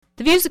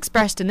The views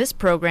expressed in this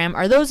program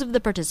are those of the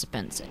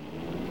participants.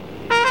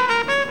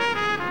 I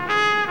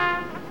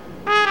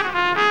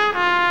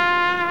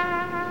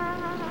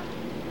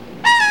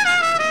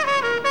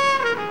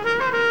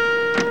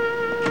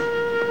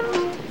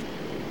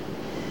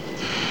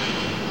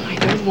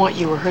don't want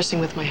you rehearsing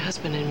with my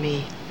husband and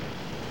me.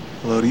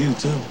 Hello to you,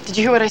 too. Did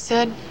you hear what I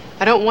said?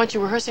 I don't want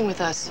you rehearsing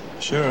with us.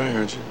 Sure, I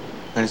heard you.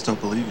 I just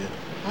don't believe you.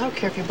 I don't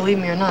care if you believe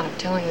me or not. I'm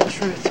telling you the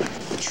truth.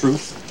 The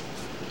truth?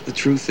 The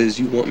truth is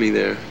you want me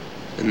there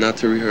and not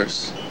to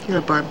rehearse. You're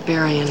a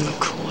barbarian,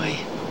 McCoy.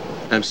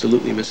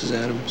 Absolutely, Mrs.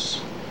 Adams.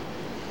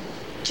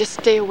 Just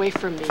stay away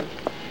from me.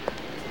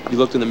 You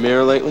looked in the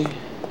mirror lately?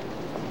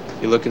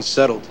 You're looking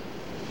settled.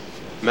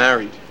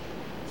 Married.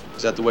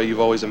 Is that the way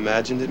you've always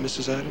imagined it,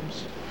 Mrs.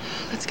 Adams?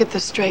 Let's get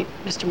this straight,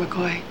 Mr.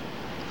 McCoy.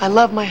 I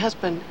love my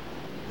husband.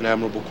 An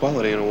admirable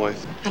quality in a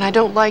wife. And I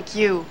don't like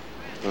you.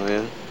 Oh,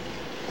 yeah?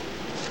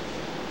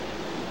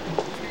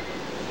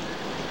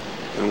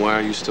 Then why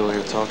are you still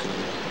here talking to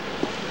me?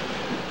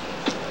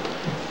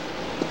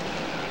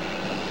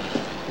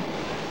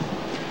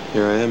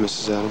 Here I am,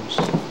 Mrs. Adams.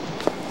 I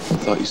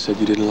thought you said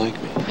you didn't like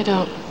me. I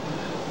don't.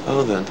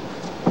 Oh, then.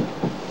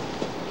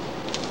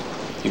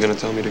 You gonna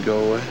tell me to go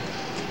away?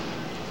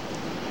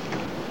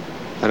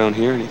 I don't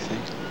hear anything.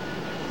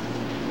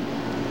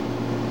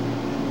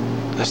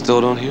 I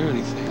still don't hear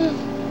anything.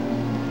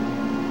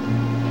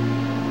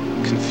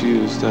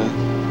 Confused. I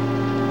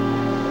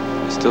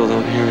still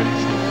don't hear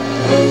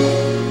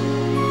anything.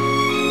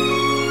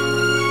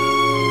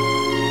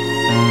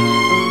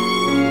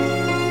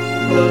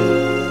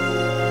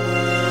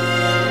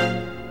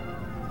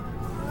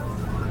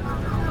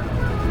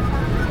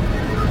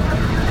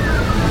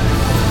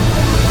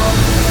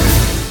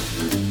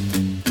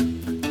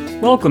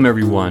 Welcome,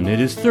 everyone. It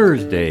is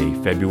Thursday,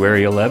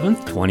 February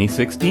 11th,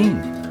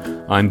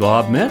 2016. I'm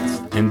Bob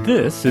Metz, and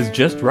this is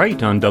Just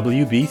Right on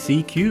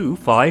WBCQ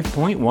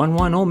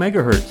 5.110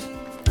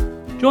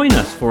 MHz. Join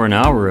us for an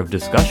hour of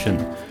discussion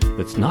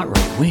that's not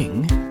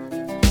right-wing,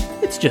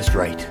 it's just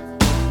right.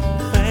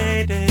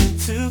 Fade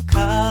into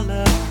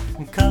color,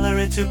 and color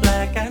into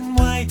black and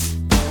white.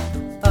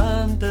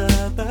 Under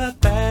the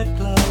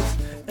bedclothes,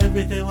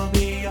 everything will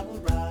be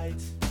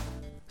alright.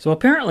 So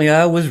apparently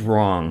I was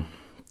wrong.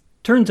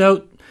 Turns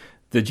out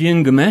the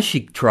Jian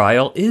Ghomeshi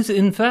trial is,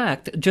 in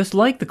fact, just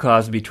like the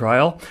Cosby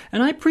trial,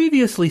 and I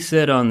previously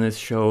said on this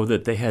show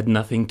that they had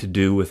nothing to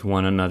do with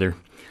one another.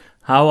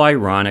 How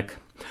ironic.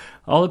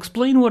 I'll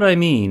explain what I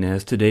mean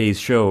as today's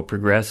show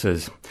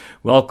progresses.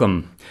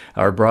 Welcome.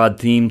 Our broad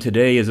theme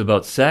today is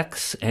about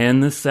sex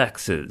and the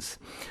sexes.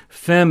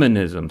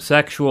 Feminism,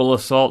 sexual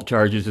assault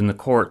charges in the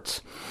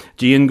courts,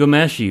 Jian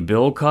Ghomeshi,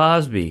 Bill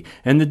Cosby,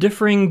 and the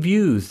differing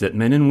views that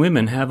men and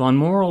women have on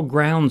moral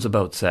grounds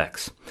about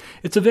sex.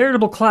 It's a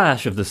veritable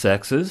clash of the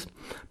sexes,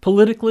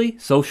 politically,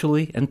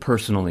 socially, and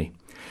personally.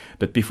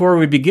 But before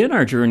we begin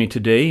our journey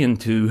today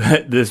into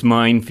this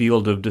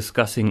minefield of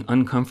discussing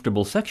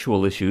uncomfortable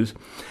sexual issues,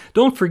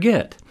 don't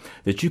forget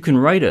that you can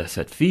write us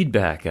at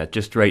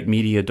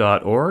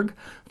feedback@justrightmedia.org,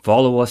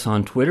 follow us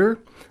on Twitter,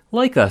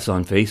 like us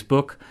on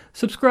Facebook,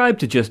 subscribe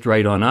to Just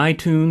Right on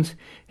iTunes,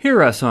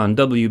 hear us on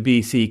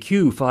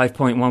WBCQ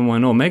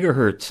 5.110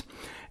 MHz,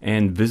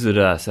 and visit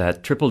us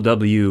at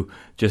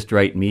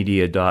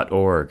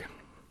www.justrightmedia.org.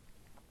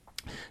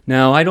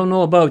 Now, I don't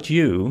know about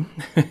you,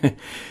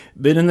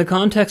 but in the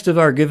context of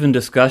our given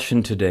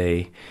discussion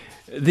today,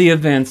 the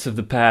events of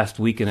the past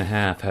week and a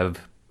half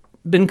have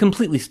been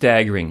completely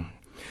staggering,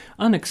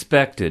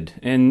 unexpected,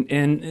 and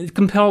it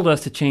compelled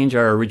us to change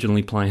our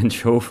originally planned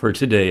show for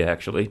today,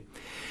 actually.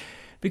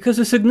 Because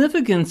the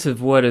significance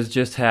of what has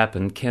just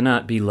happened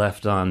cannot be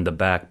left on the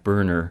back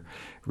burner,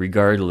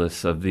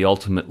 regardless of the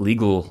ultimate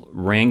legal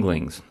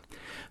wranglings.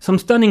 Some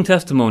stunning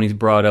testimonies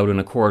brought out in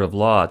a court of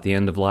law at the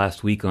end of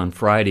last week on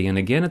Friday and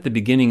again at the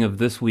beginning of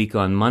this week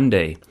on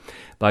Monday,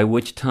 by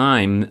which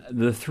time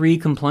the three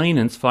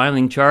complainants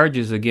filing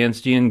charges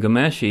against Jian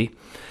Ghomeshi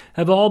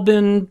have all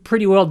been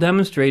pretty well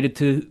demonstrated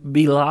to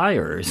be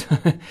liars.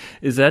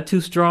 Is that too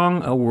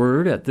strong a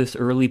word at this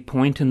early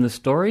point in the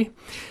story?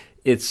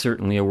 It's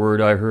certainly a word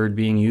I heard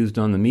being used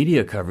on the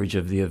media coverage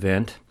of the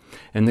event,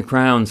 and the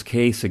Crown's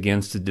case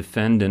against the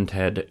defendant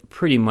had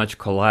pretty much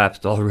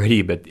collapsed already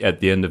at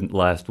the end of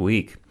last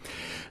week.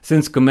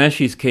 Since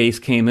Ghomeshi's case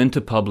came into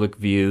public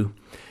view,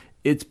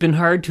 it's been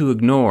hard to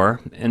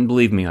ignore, and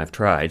believe me, I've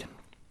tried,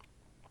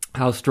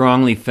 how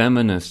strongly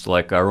feminists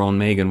like our own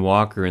Megan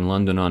Walker in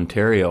London,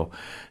 Ontario,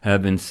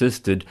 have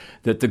insisted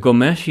that the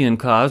Ghomeshi and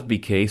Cosby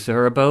case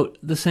are about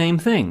the same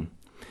thing.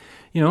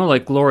 You know,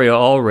 like Gloria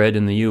Allred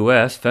in the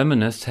U.S.,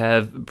 feminists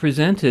have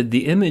presented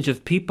the image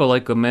of people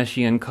like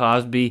Ghomeshi and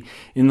Cosby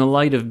in the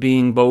light of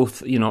being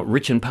both,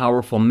 rich and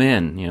powerful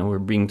men. We're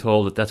being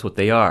told that that's what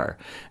they are,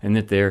 and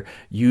that they're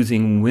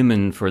using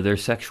women for their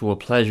sexual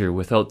pleasure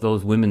without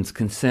those women's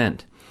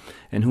consent,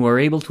 and who are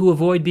able to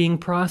avoid being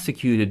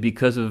prosecuted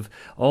because of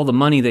all the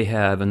money they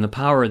have and the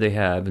power they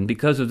have, and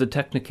because of the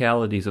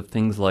technicalities of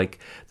things like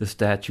the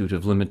statute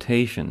of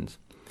limitations.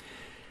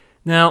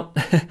 Now,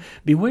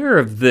 beware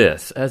of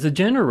this. As a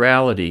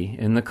generality,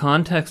 in the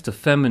context of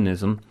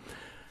feminism,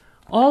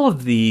 all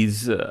of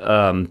these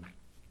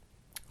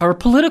are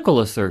political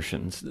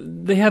assertions.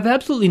 They have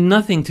absolutely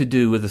nothing to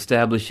do with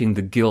establishing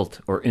the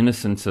guilt or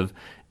innocence of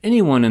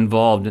anyone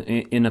involved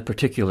in a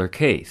particular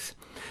case.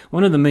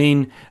 One of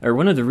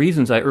the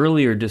reasons I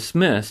earlier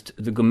dismissed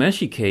the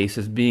Ghomeshi case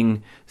as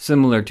being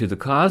similar to the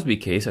Cosby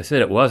case, I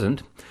said it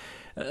wasn't,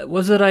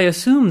 was that I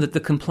assumed that the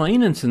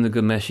complainants in the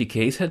Ghomeshi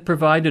case had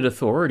provided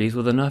authorities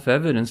with enough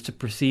evidence to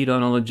proceed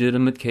on a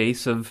legitimate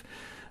case of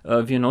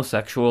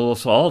sexual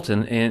assault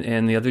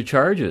and the other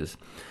charges,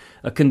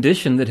 a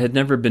condition that had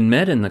never been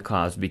met in the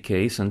Cosby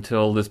case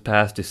until this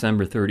past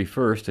December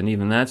 31st, and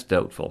even that's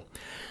doubtful.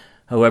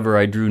 However,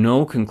 I drew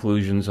no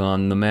conclusions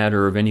on the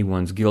matter of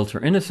anyone's guilt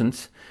or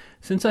innocence,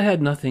 since I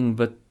had nothing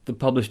but the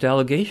published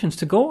allegations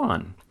to go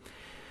on.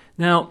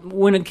 Now,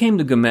 when it came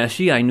to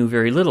Ghomeshi, I knew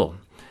very little,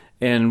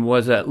 and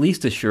was at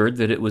least assured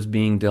that it was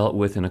being dealt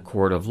with in a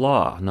court of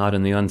law, not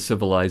in the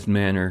uncivilized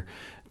manner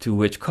to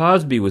which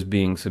Cosby was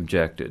being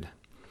subjected.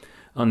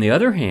 On the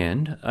other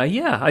hand,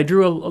 I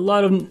drew a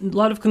lot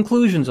of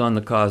conclusions on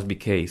the Cosby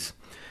case,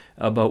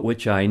 about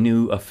which I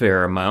knew a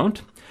fair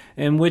amount,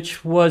 and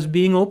which was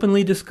being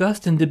openly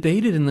discussed and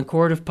debated in the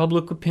court of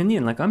public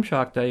opinion. Like, I'm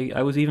shocked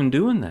I was even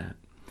doing that.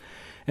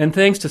 And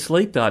thanks to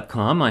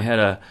Slate.com, I had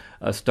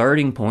a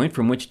starting point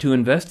from which to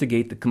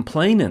investigate the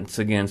complainants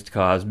against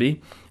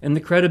Cosby and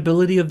the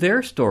credibility of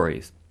their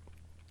stories.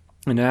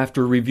 And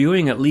after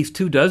reviewing at least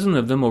 24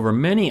 of them over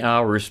many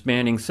hours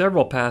spanning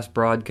several past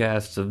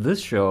broadcasts of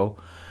this show,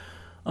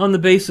 on the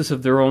basis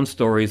of their own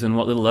stories and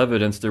what little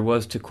evidence there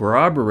was to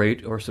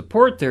corroborate or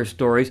support their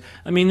stories,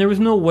 there was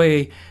no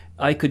way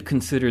I could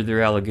consider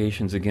their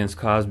allegations against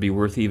Cosby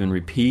worth even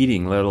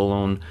repeating, let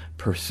alone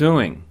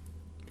pursuing.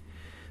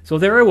 So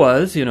there I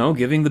was,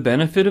 giving the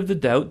benefit of the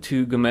doubt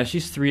to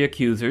Ghomeshi's 3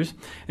 accusers,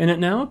 and it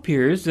now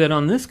appears that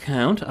on this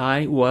count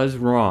I was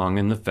wrong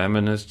and the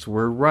feminists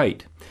were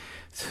right.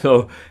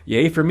 So,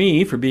 yay for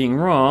me for being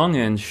wrong,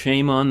 and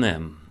shame on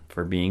them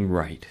for being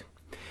right.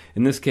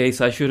 In this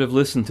case, I should have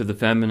listened to the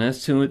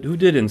feminists who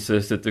did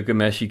insist that the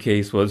Ghomeshi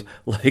case was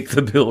like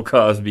the Bill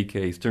Cosby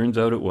case. Turns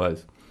out it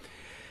was.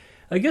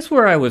 I guess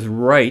where I was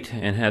right,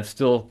 and have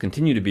still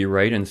continued to be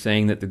right in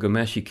saying that the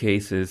Ghomeshi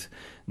case is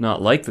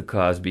not like the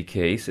Cosby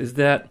case, is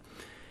that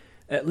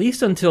at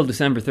least until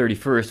December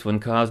 31st, when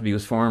Cosby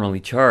was formally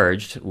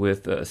charged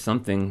with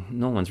something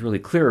no one's really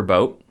clear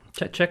about,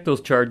 check those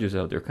charges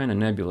out, they're kind of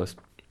nebulous,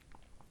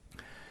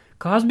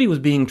 Cosby was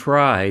being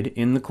tried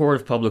in the court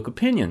of public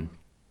opinion,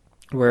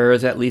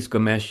 whereas at least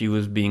Ghomeshi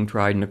was being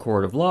tried in a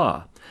court of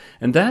law.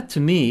 And that,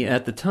 to me,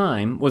 at the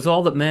time, was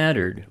all that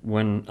mattered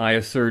when I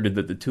asserted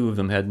that the two of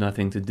them had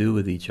nothing to do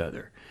with each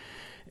other.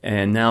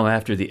 And now,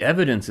 after the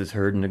evidence is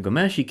heard in the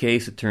Ghomeshi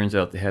case, it turns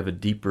out they have a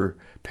deeper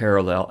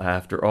parallel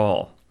after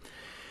all.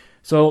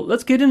 So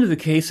let's get into the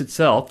case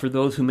itself for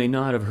those who may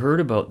not have heard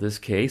about this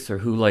case or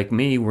who, like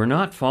me, were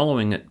not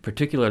following it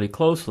particularly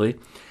closely.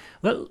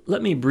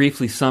 Let me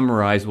briefly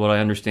summarize what I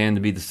understand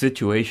to be the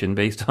situation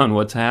based on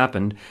what's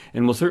happened,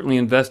 and we'll certainly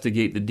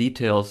investigate the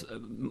details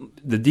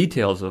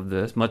of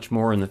this much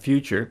more in the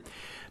future.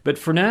 But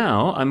for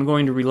now, I'm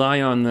going to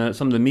rely on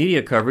some of the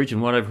media coverage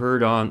and what I've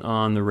heard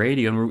on the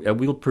radio, and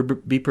we'll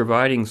be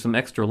providing some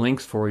extra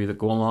links for you that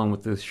go along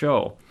with this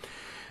show.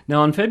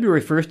 Now, on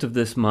February 1st of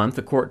this month,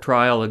 the court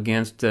trial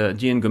against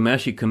Jian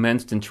Ghomeshi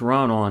commenced in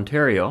Toronto,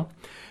 Ontario,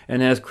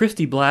 and as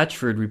Christy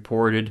Blatchford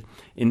reported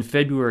in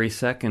February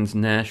 2nd's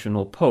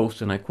National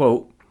Post, and I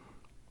quote,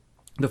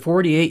 "The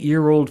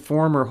 48-year-old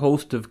former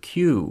host of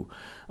Q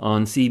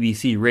on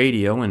CBC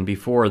Radio and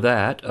before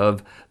that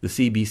of the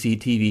CBC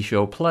TV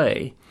show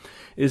Play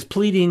is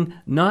pleading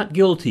not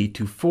guilty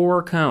to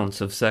 4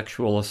 counts of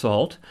sexual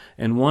assault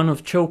and 1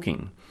 of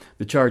choking,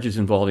 the charges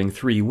involving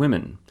 3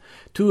 women.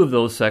 2 of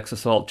those sex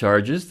assault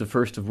charges, the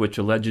first of which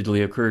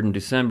allegedly occurred in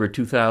December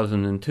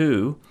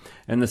 2002,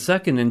 and the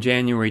second in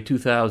January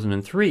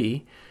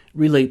 2003,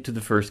 relate to the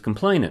first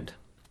complainant."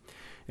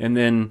 And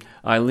then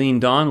Eileen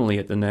Donnelly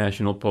at the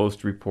National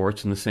Post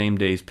reports in the same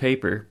day's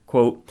paper,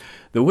 quote,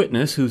 "The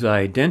witness, whose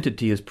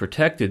identity is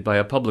protected by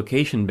a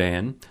publication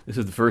ban," this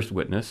is the first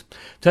witness,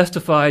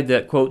 "testified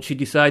that, quote, she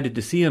decided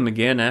to see him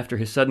again after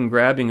his sudden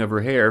grabbing of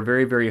her hair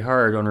very, very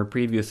hard on her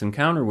previous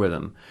encounter with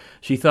him.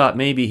 She thought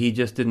maybe he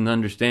just didn't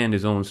understand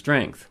his own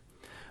strength.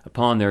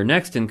 Upon their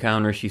next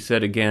encounter, she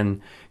said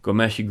again,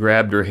 Ghomeshi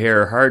grabbed her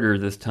hair harder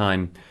this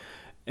time,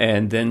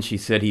 and then she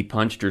said he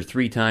punched her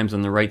 3 times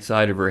on the right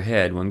side of her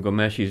head. When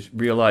Ghomeshi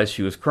realized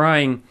she was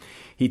crying,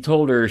 he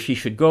told her she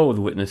should go,"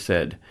 the witness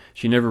said.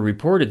 "She never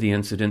reported the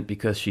incident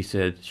because she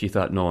said she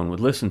thought no one would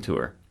listen to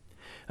her."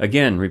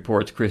 Again,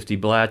 reports Christy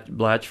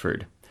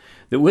Blatchford.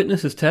 The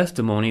witness's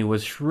testimony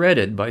was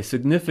shredded by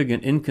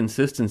significant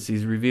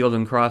inconsistencies revealed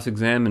in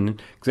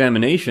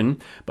cross-examination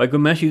by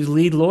Ghomeshi's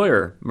lead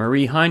lawyer,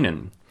 Marie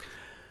Heinen.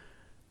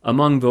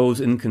 Among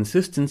those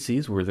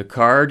inconsistencies were the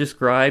car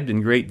described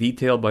in great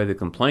detail by the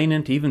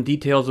complainant, even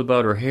details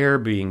about her hair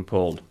being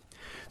pulled.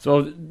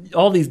 So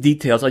all these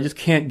details I just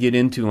can't get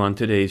into on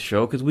today's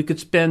show because we could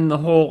spend the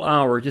whole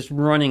hour just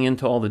running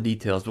into all the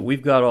details, but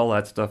we've got all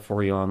that stuff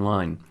for you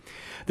online.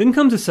 Then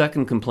comes a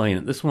second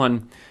complainant, this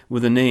one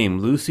with a name,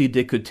 Lucy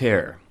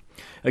Decotere.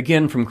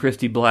 Again from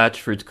Christy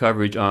Blatchford's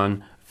coverage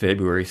on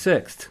February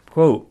 6th.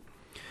 Quote,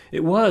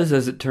 "It was,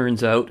 as it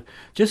turns out,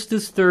 just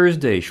this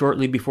Thursday,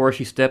 shortly before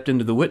she stepped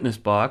into the witness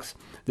box,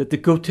 that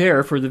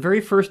Decotere for the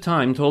very first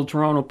time told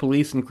Toronto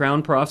Police and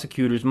Crown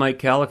Prosecutors Mike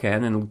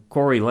Callaghan and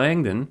Corey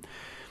Langdon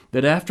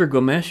that after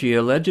Ghomeshi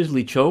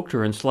allegedly choked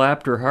her and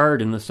slapped her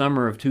hard in the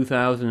summer of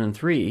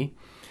 2003,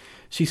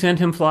 she sent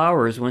him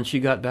flowers when she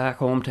got back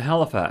home to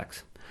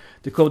Halifax.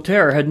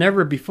 Decotere had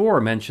never before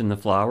mentioned the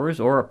flowers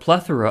or a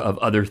plethora of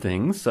other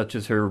things, such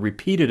as her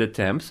repeated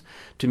attempts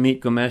to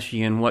meet Ghomeshi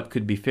in what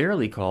could be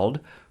fairly called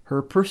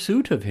her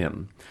pursuit of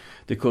him.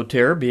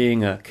 Decotere,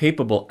 being a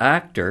capable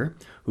actor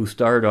who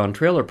starred on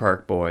Trailer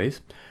Park Boys,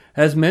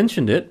 has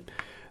mentioned it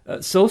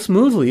so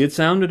smoothly it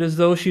sounded as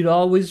though she'd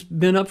always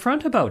been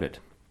upfront about it."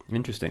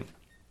 Interesting.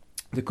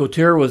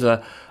 Decotere was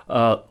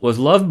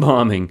love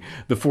bombing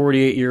the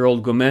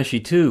 48-year-old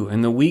Ghomeshi too, in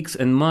the weeks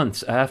and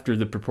months after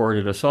the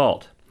purported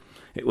assault.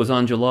 It was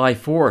on July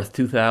 4th,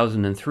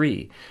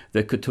 2003,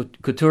 that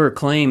Couture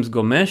claims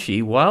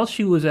Ghomeshi, while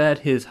she was at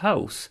his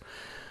house,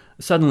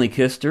 suddenly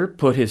kissed her,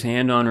 put his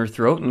hand on her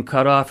throat, and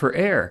cut off her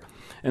air,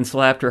 and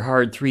slapped her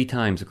hard 3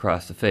 times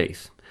across the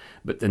face.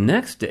 But the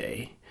next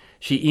day,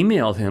 she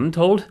emailed him,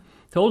 told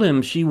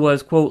him she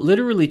was, quote,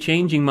 "literally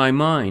changing my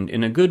mind,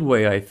 in a good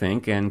way, I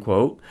think," end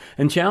quote,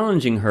 and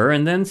challenging her,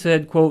 and then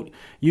said, quote,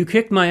 "You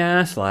kicked my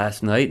ass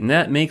last night, and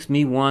that makes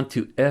me want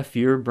to F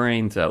your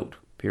brains out,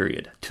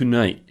 period,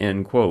 tonight,"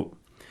 end quote.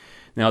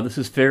 Now, this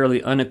is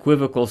fairly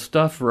unequivocal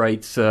stuff,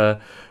 writes the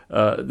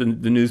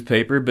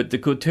newspaper, but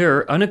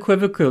Decotere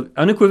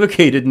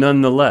unequivocated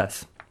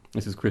nonetheless.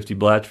 This is Christy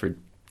Blatchford.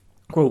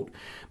 Quote,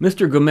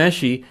 "Mr.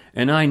 Ghomeshi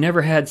and I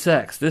never had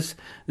sex. This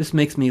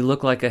makes me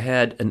look like I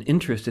had an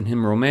interest in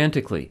him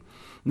romantically.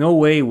 No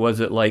way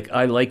was it like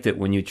I liked it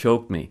when you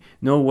choked me.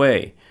 No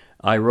way.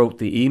 I wrote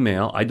the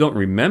email. I don't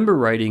remember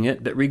writing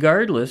it, but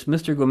regardless,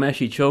 Mr.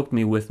 Ghomeshi choked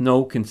me with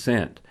no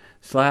consent,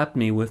 slapped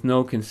me with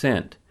no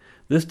consent.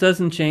 This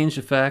doesn't change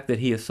the fact that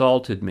he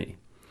assaulted me.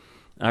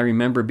 I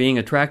remember being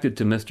attracted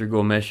to Mr.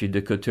 Ghomeshi,"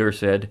 Decotere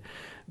said,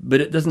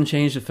 "but it doesn't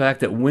change the fact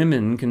that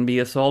women can be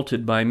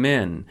assaulted by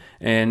men."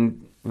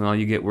 And, well,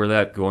 you get where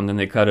that goes, and then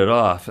they cut it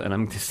off. And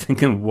I'm just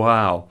thinking,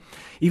 wow.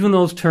 Even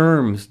those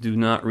terms do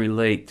not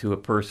relate to a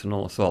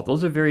personal assault.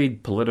 Those are very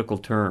political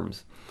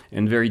terms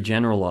and very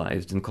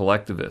generalized and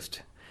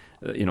collectivist.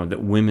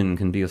 That women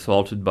can be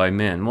assaulted by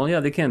men. Well,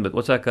 yeah, they can, but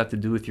what's that got to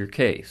do with your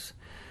case?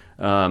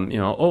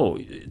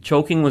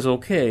 Choking was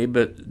okay,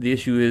 but the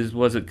issue is,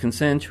 was it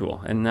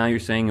consensual? And now you're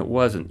saying it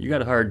wasn't. You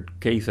got a hard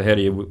case ahead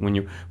of you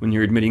when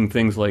you're admitting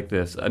things like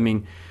this. I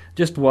mean,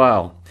 just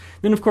wow.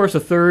 Then, of course,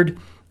 a third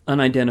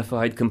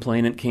unidentified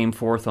complainant came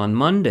forth on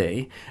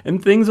Monday,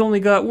 and things only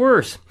got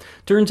worse.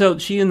 Turns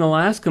out she and the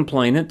last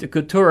complainant,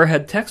 Couture,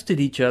 had texted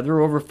each other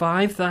over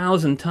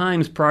 5,000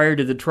 times prior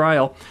to the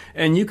trial,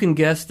 and you can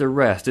guess the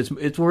rest.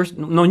 It's worse.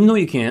 No,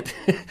 you can't.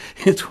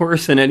 It's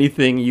worse than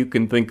anything you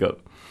can think of.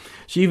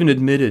 She even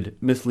admitted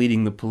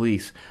misleading the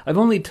police. I've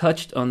only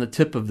touched on the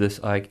tip of this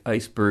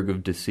iceberg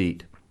of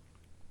deceit.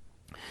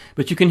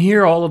 But you can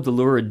hear all of the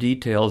lurid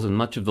details and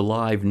much of the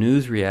live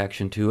news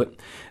reaction to it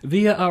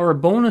via our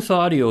bonus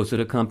audios that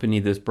accompany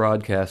this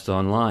broadcast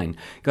online.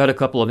 Got a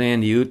couple of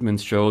Andy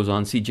Utman's shows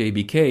on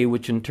CJBK,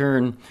 which in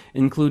turn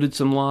included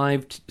some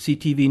live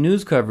CTV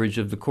news coverage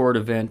of the court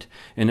event,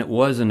 and it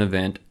was an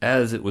event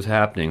as it was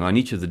happening on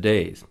each of the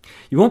days.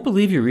 You won't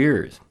believe your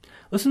ears.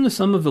 Listen to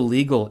some of the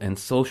legal and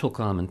social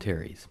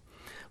commentaries.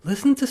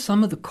 Listen to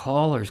some of the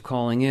callers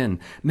calling in,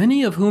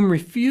 many of whom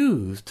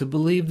refused to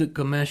believe that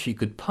Ghomeshi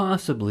could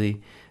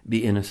possibly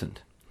be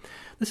innocent.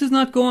 This is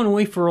not going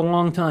away for a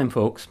long time,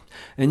 folks,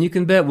 and you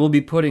can bet we'll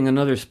be putting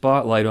another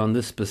spotlight on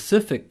this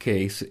specific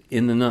case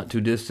in the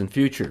not-too-distant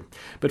future.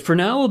 But for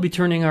now, we'll be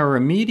turning our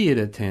immediate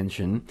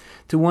attention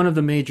to one of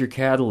the major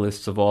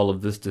catalysts of all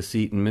of this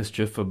deceit and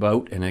mischief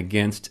about and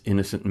against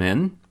innocent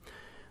men,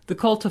 the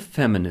cult of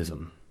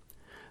feminism.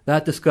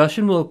 That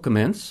discussion will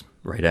commence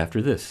right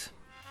after this.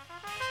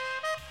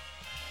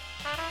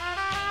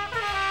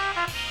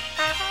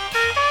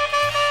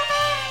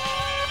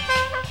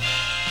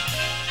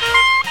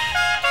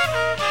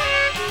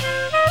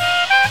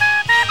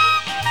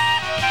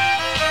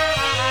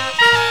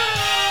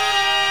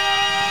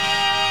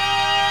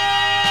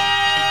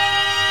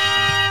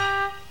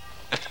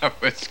 Oh,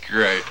 it's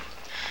great.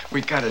 We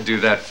gotta do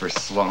that for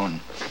Sloan.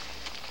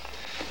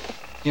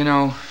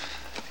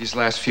 These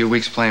last few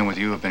weeks playing with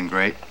you have been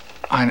great.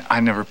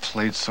 I never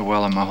played so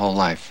well in my whole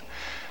life.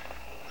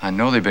 I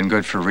know they've been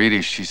good for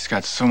Reedy. She's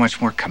got so much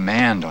more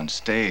command on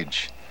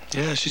stage.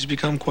 Yeah, she's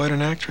become quite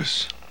an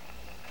actress.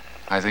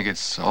 I think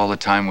it's all the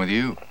time with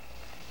you.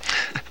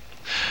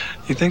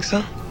 You think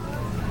so?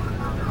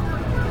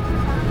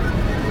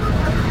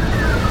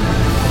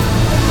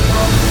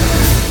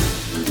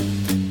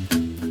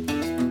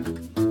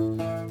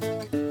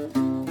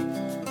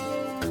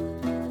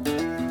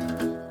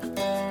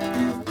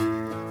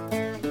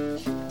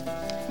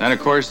 Then, of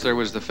course, there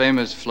was the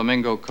famous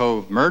Flamingo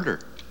Cove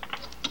murder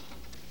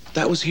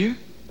That was here?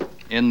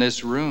 in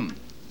this room.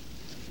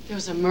 There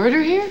was a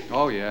murder here?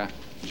 Oh, yeah.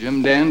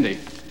 Jim Dandy.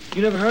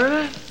 You never heard of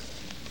that?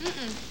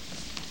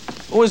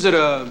 What was it,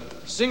 a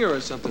singer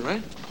or something,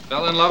 right?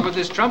 Fell in love with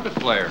this trumpet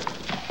player.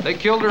 They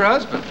killed her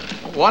husband.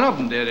 One of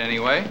them did,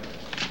 anyway.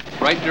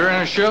 Right during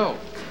a show.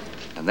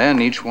 And then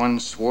each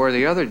one swore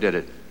the other did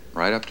it,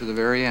 right up to the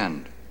very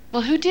end.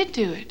 Well, who did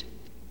do it?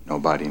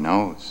 Nobody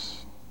knows.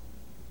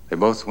 They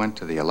both went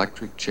to the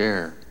electric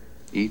chair,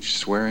 each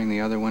swearing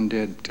the other one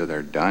did to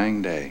their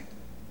dying day.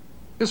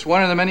 Just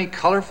one of the many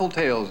colorful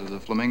tales of the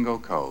Flamingo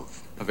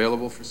Cove.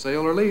 Available for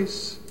sale or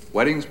lease.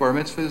 Weddings, bar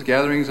mitzvahs,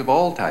 gatherings of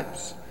all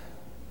types.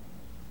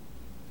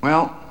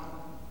 Well,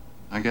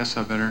 I guess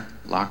I better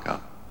lock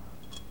up.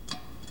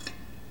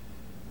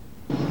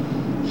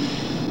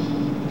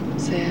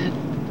 Sad.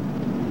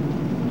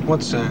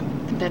 What's that?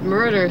 That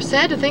murder.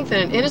 Sad to think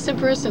that an innocent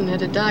person had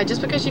to die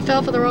just because she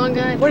fell for the wrong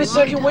guy. Wait a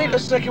second.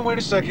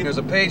 There's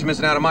a page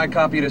missing out of my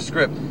copy of the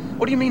script.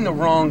 What do you mean the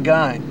wrong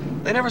guy?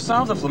 They never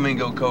solved the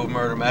Flamingo Cove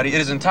murder, Maddie. It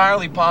is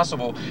entirely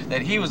possible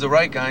that he was the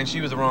right guy and she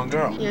was the wrong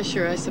girl. Yeah,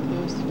 sure, I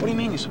suppose. What do you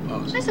mean you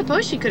suppose? I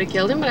suppose she could have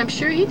killed him, but I'm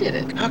sure he did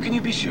it. How can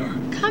you be sure?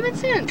 Common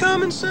sense.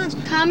 Common sense.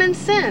 Common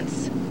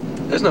sense.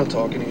 There's no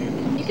talking to you.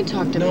 You can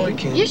talk to me. No, I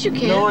can't. Yes, you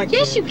can. No, I can't.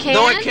 Yes, you can.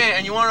 No, I can't.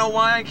 And you want to know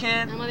why I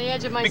can't? I'm on the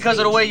edge of my Because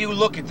seat. of the way you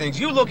look at things.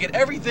 You look at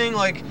everything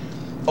like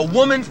a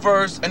woman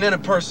first and then a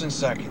person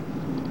second.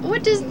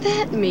 What does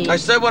that mean? I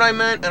said what I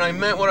meant, and I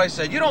meant what I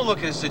said. You don't look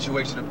at a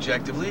situation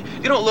objectively.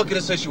 You don't look at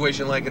a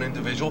situation like an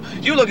individual.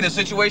 You look at a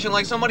situation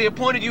like somebody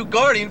appointed you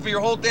guardian for your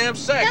whole damn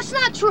sex. That's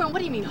not true. And what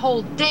do you mean,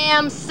 whole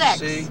damn sex?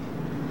 See?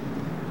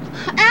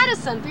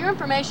 Addison, for your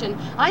information,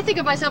 I think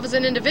of myself as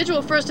an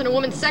individual first and a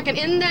woman second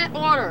in that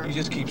order. You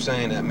just keep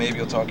saying that. Maybe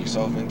you'll talk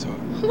yourself into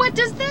it. What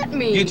does that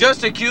mean? You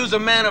just accused a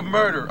man of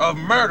murder. Of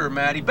murder,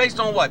 Maddie. Based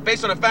on what?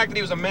 Based on the fact that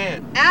he was a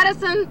man.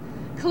 Addison,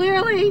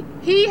 clearly,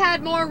 he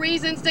had more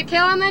reasons to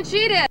kill him than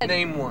she did.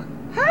 Name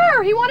one.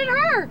 Her! He wanted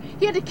her!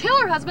 He had to kill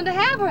her husband to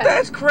have her.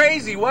 That's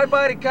crazy. Why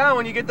buy the cow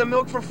when you get the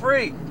milk for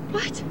free?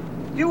 What?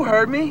 You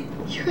heard me.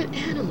 You're an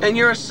animal. And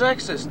you're a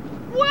sexist.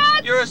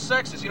 What? You're a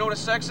sexist. You know what a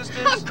sexist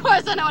is? Of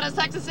course I know what a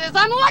sexist is.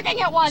 I'm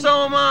looking at one.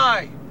 So am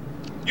I.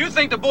 You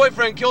think the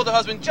boyfriend killed the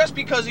husband just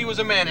because he was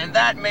a man, and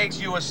that makes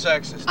you a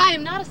sexist. I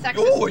am not a sexist.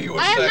 Oh, you a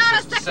I am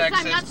not a sexist. sexist.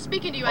 I'm not Sexist.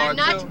 speaking to you. R2. I'm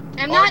not.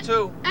 I'm not.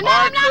 R2. I'm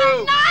not. I'm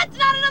R2. not.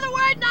 Not another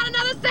word. Not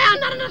another sound.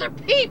 Not another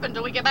peep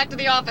until we get back to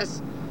the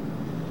office.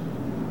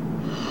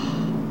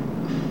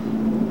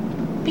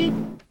 Beep.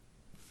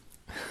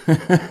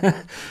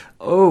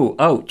 Oh,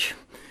 ouch.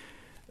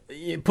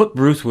 You put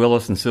Bruce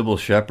Willis and Sybil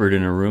Shepherd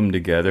in a room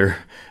together,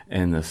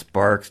 and the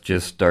sparks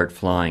just start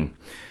flying.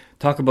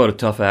 Talk about a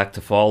tough act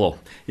to follow.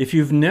 If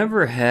you've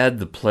never had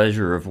the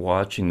pleasure of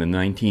watching the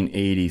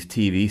 1980s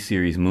TV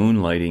series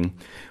Moonlighting,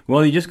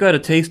 well, you just got a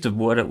taste of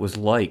what it was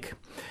like.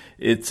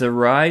 It's a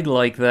ride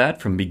like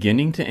that from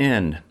beginning to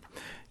end.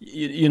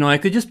 You know, I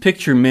could just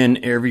picture men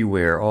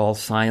everywhere, all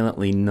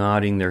silently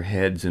nodding their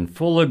heads in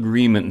full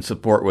agreement and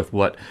support with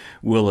what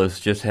Willis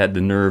just had the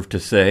nerve to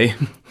say.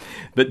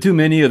 But too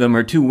many of them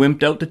are too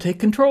wimped out to take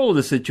control of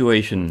the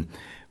situation,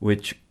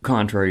 which,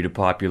 contrary to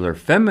popular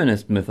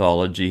feminist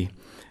mythology,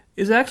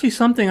 is actually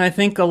something I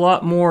think a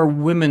lot more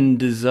women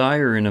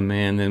desire in a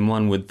man than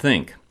one would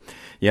think.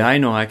 Yeah, I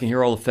know, I can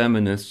hear all the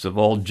feminists of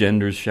all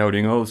genders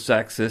shouting, "Oh,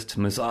 sexist,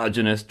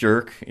 misogynist,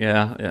 jerk."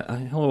 Yeah.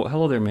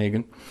 Hello there,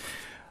 Megan.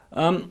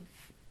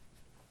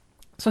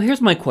 So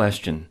here's my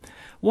question.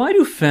 Why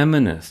do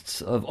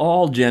feminists, of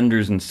all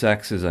genders and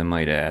sexes I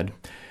might add,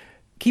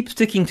 keep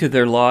sticking to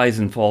their lies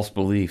and false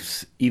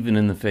beliefs, even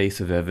in the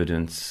face of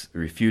evidence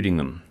refuting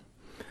them?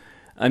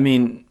 I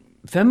mean,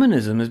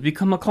 feminism has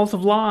become a cult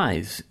of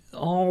lies,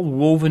 all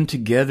woven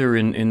together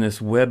in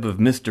this web of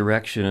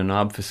misdirection and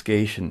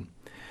obfuscation.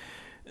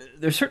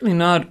 They're certainly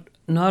not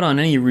on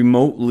any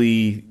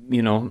remotely,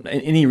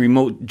 any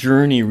remote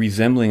journey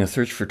resembling a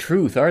search for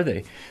truth, are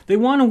they? They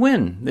want to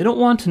win. They don't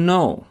want to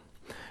know.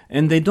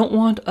 And they don't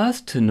want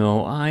us to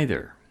know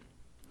either.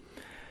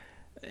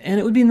 And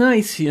it would be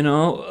nice,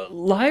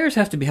 liars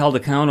have to be held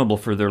accountable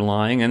for their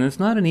lying, and it's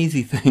not an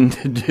easy thing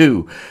to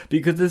do,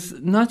 because it's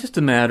not just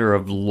a matter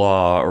of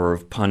law or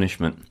of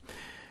punishment.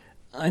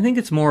 I think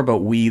it's more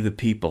about we, the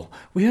people.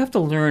 We have to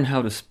learn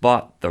how to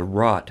spot the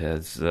rot,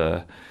 as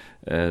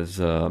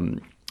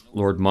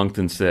Lord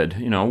Monckton said,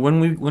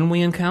 when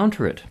we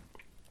encounter it.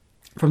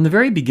 From the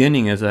very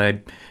beginning, as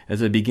I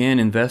began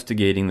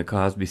investigating the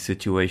Cosby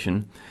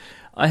situation,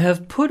 I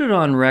have put it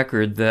on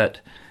record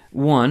that,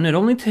 one, it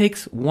only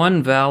takes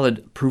one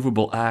valid,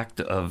 provable act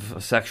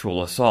of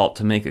sexual assault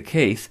to make a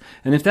case,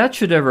 and if that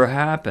should ever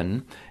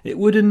happen, it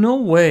would in no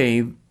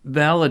way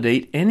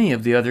validate any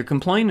of the other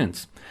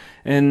complainants.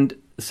 And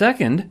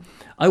second,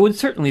 I would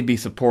certainly be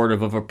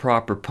supportive of a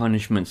proper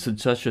punishment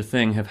should such a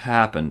thing have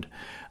happened.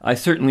 I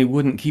certainly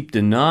wouldn't keep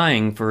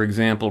denying, for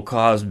example,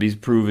 Cosby's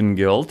proven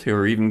guilt,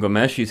 or even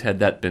Gomeshi's had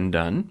that been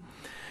done.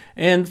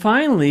 And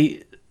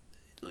finally,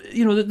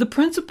 the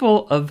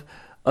principle of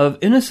of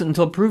innocent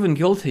until proven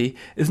guilty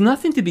is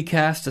nothing to be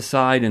cast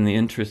aside in the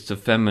interests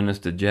of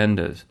feminist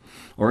agendas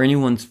or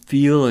anyone's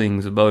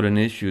feelings about an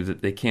issue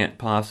that they can't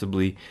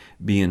possibly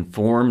be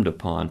informed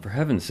upon, for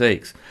heaven's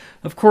sakes.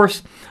 Of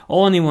course,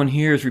 all anyone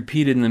hears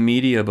repeated in the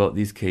media about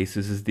these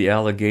cases is the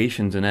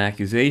allegations and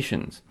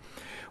accusations.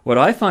 What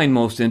I find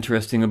most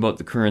interesting about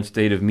the current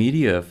state of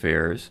media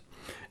affairs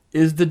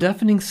is the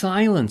deafening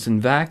silence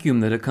and vacuum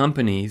that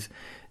accompanies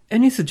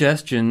any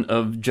suggestion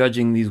of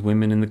judging these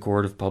women in the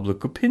court of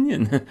public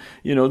opinion,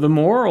 the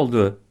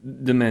moral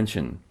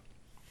dimension.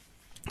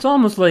 It's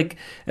almost like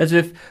as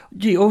if,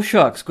 oh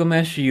shucks,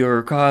 Ghomeshi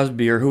or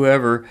Cosby or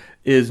whoever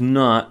is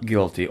not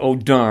guilty. Oh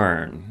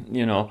darn,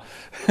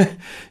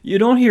 You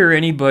don't hear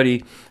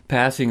anybody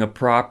passing a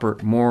proper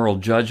moral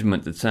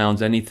judgment that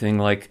sounds anything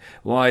like,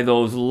 why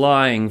those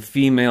lying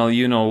female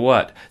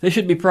you-know-what. They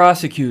should be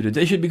prosecuted.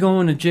 They should be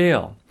going to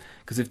jail.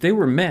 Because if they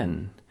were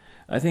men,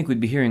 I think we'd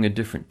be hearing a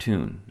different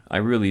tune. I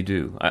really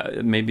do.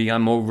 Maybe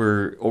I'm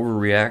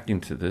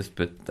overreacting to this,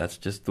 but that's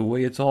just the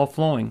way it's all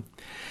flowing.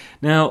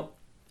 Now,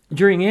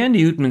 during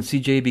Andy Ootman's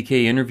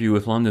CJBK interview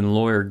with London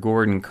lawyer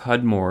Gordon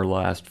Cudmore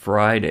last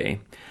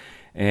Friday,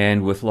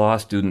 and with law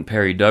student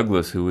Perry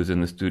Douglas, who was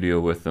in the studio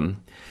with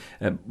them,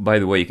 by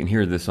the way, you can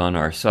hear this on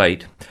our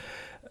site,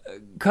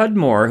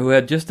 Cudmore, who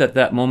had just at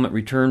that moment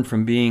returned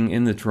from being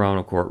in the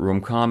Toronto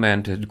courtroom,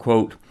 commented,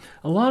 quote,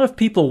 "A lot of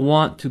people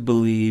want to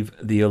believe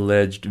the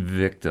alleged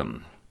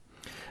victim."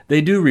 They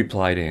do,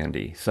 replied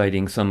Andy,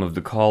 citing some of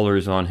the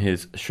callers on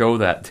his show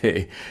that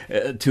day,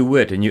 to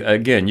wit, and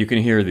you can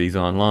hear these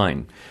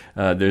online.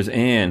 There's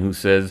Anne, who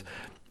says,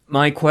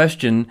 "My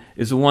question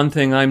is the one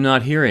thing I'm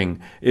not hearing.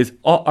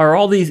 Are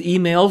all these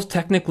emails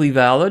technically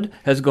valid?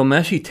 Has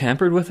Ghomeshi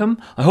tampered with them?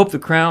 I hope the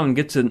Crown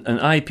gets an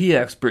IP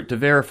expert to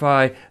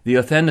verify the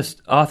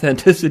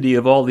authenticity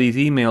of all these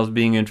emails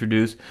being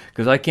introduced,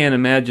 because I can't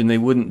imagine they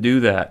wouldn't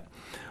do that."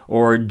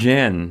 Or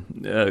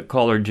Jen,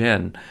 caller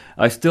Jen,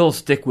 "I still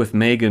stick with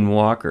Megan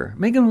Walker."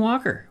 Megan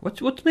Walker?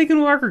 What's Megan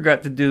Walker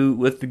got to do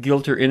with the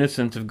guilt or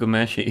innocence of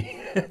Ghomeshi?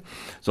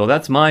 So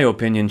that's my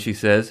opinion, she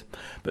says.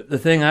 But the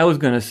thing I was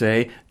going to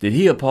say, did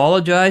he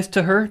apologize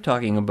to her?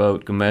 Talking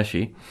about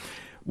Ghomeshi.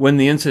 When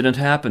the incident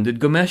happened, did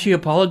Ghomeshi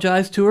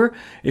apologize to her?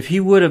 If he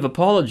would have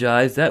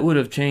apologized, that would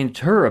have changed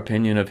her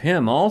opinion of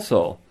him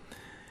also.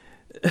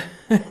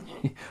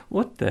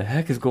 What the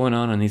heck is going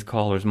on in these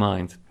callers'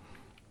 minds?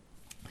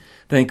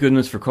 Thank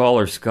goodness for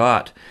caller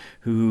Scott,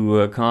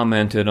 who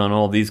commented on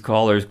all these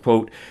callers,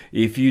 quote,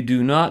 "If you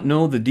do not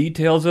know the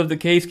details of the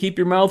case, keep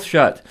your mouth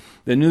shut.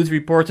 The news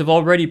reports have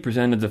already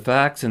presented the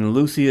facts, and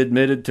Lucy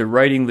admitted to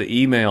writing the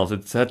emails,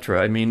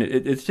 etc." I mean,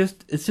 it's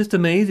just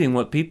amazing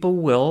what people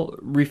will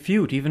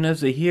refute, even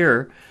as they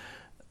hear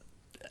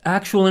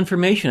actual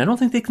information. I don't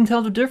think they can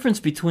tell the difference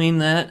between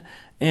that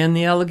and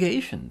the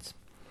allegations.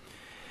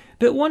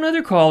 But one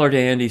other caller to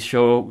Andy's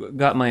show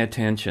got my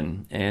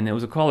attention, and it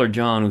was a caller,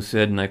 John, who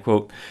said, and I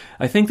quote,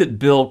 "I think that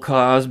Bill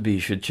Cosby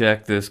should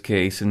check this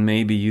case and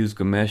maybe use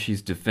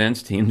Ghomeshi's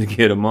defense team to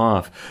get him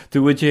off."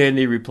 To which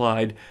Andy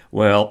replied,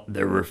 "Well,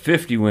 there were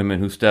 50 women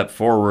who stepped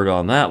forward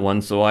on that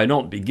one, so I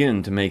don't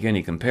begin to make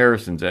any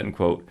comparisons," end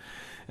quote.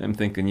 I'm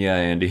thinking, yeah,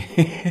 Andy.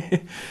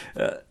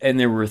 And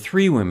there were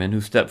 3 women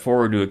who stepped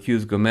forward to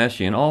accuse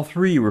Ghomeshi, and all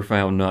 3 were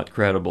found not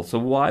credible. So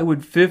why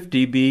would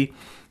 50 be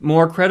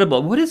more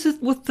credible? What is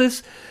it with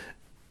this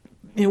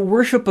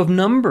worship of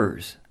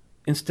numbers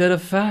instead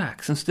of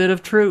facts, instead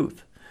of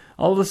truth?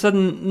 All of a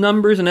sudden,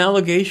 numbers and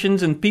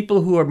allegations and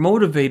people who are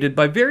motivated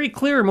by very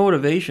clear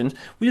motivations,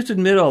 we just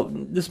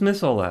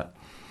dismiss all that.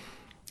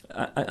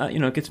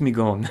 It gets me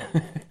going.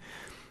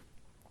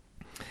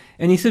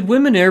 And he said,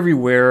 women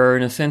everywhere are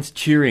in a sense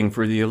cheering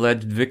for the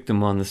alleged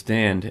victim on the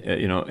stand,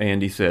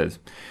 Andy says.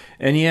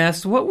 And he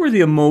asked, what were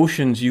the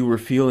emotions you were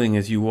feeling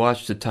as you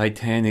watched the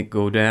Titanic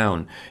go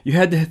down? You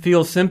had to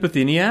feel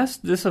sympathy. And he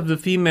asked this of the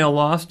female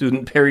law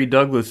student, Perry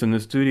Douglas, in the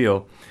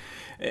studio.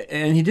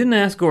 And he didn't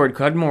ask Gord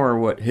Cudmore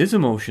what his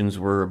emotions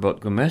were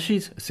about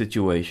Ghomeshi's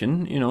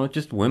situation.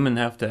 Just women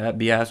have to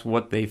be asked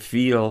what they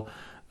feel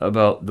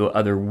about the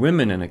other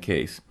women in a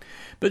case.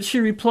 But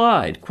she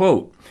replied,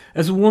 quote,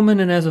 "As a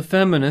woman and as a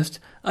feminist,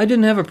 I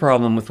didn't have a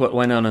problem with what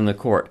went on in the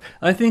court.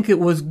 I think it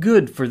was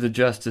good for the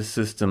justice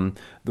system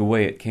the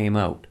way it came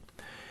out."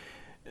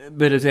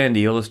 But as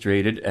Andy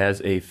illustrated,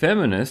 as a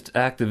feminist,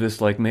 activists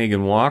like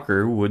Megan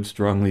Walker would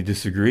strongly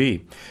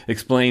disagree.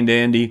 Explained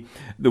Andy,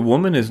 "The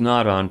woman is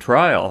not on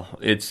trial.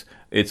 It's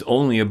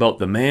only about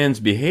the man's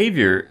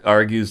behavior,"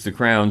 argues the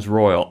Crown's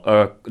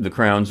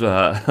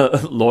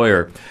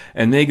lawyer.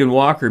 And Megan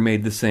Walker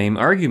made the same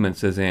argument,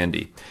 says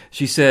Andy.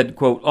 She said,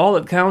 quote, "All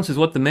that counts is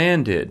what the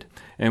man did.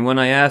 And when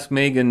I asked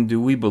Megan, do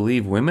we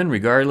believe women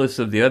regardless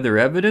of the other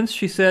evidence,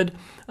 she said,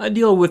 I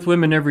deal with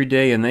women every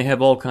day and they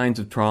have all kinds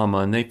of trauma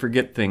and they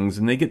forget things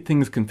and they get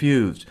things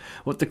confused.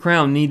 What the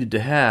Crown needed to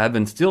have,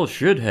 and still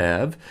should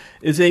have,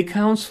 is a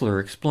counselor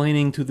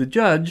explaining to the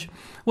judge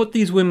what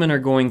these women are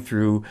going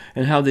through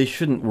and how they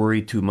shouldn't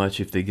worry too much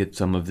if they get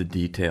some of the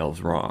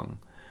details wrong."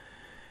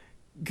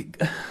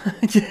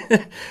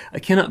 I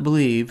cannot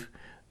believe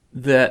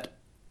that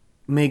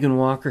Megan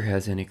Walker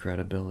has any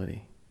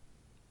credibility.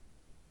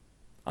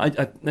 I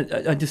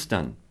just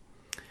stunned.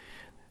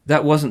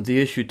 That wasn't the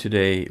issue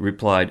today,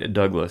 replied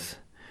Douglas.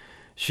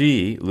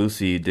 She,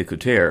 Lucy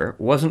Decoutère,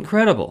 wasn't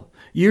credible.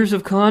 Years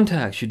of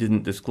contact she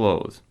didn't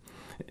disclose.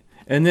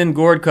 And then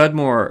Gord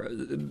Cudmore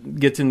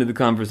gets into the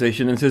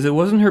conversation and says it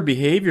wasn't her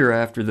behavior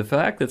after the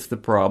fact that's the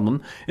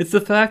problem. It's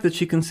the fact that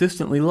she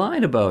consistently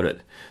lied about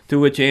it. To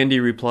which Andy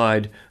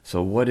replied,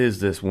 so what is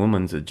this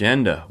woman's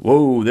agenda?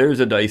 Whoa, there's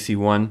a dicey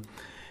one.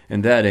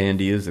 And that,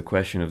 Andy, is the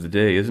question of the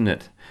day, isn't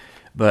it?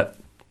 But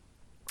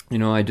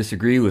I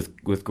disagree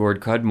with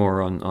Gord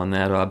Cudmore on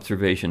that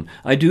observation.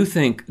 I do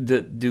think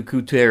that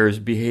Decouteur's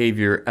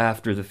behavior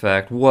after the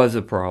fact was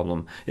a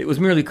problem. It was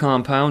merely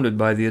compounded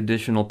by the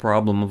additional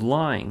problem of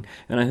lying.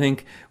 And I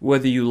think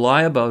whether you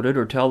lie about it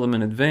or tell them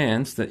in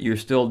advance that you're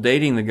still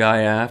dating the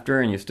guy after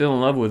and you're still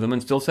in love with him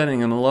and still sending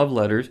him love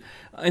letters,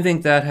 I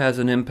think that has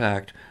an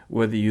impact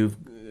whether you've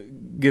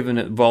given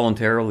it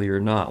voluntarily or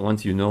not.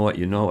 Once you know it,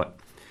 you know it.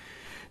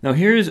 Now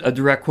here's a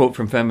direct quote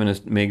from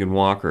feminist Megan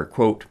Walker,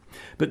 quote,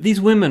 but these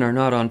women are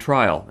not on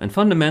trial, and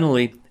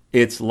fundamentally,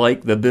 it's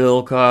like the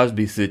Bill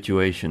Cosby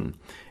situation.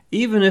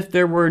 Even if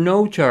there were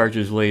no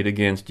charges laid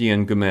against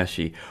Jian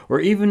Ghomeshi,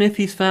 or even if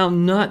he's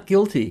found not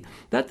guilty,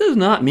 that does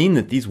not mean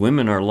that these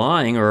women are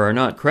lying or are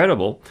not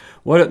credible.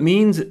 What it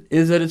means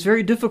is that it's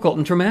very difficult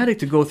and traumatic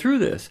to go through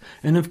this,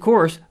 and of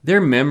course,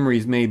 their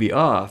memories may be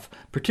off,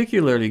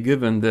 particularly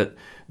given that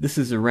this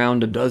is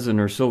around a dozen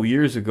or so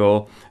years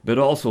ago, but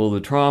also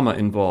the trauma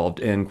involved,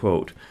 end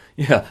quote.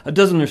 Yeah, a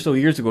dozen or so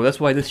years ago. That's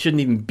why this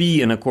shouldn't even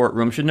be in a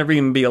courtroom, should never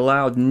even be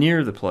allowed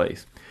near the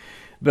place.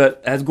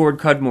 But as Gord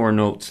Cudmore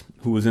notes,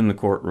 who was in the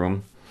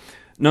courtroom,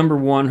 number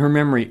one, her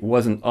memory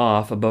wasn't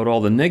off about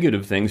all the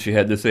negative things she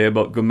had to say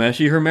about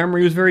Ghomeshi. Her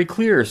memory was very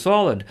clear,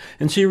 solid,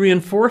 and she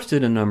reinforced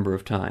it a number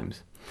of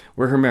times.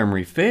 Where her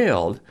memory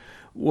failed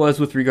was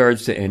with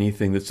regards to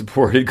anything that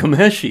supported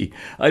Ghomeshi.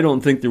 I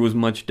don't think there was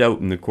much doubt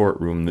in the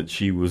courtroom that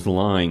she was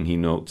lying, he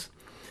notes.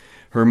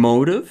 Her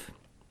motive,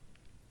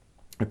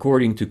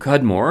 according to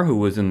Cudmore, who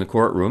was in the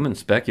courtroom and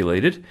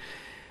speculated,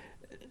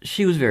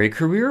 she was very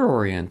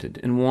career-oriented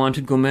and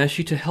wanted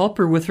Ghomeshi to help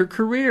her with her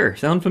career.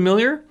 Sound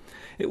familiar?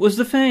 It was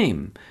the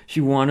fame.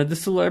 She wanted the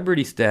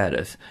celebrity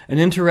status. And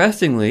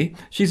interestingly,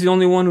 she's the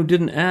only one who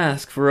didn't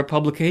ask for a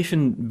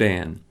publication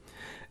ban.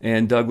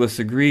 And Douglas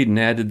agreed and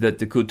added that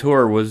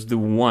Decouteur was the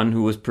one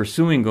who was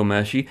pursuing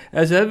Ghomeshi,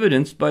 as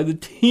evidenced by the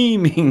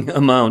teeming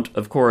amount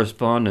of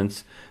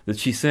correspondence that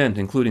she sent,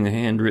 including a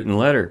handwritten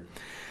letter.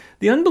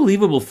 The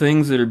unbelievable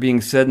things that are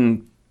being said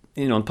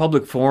in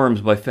public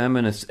forums by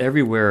feminists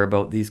everywhere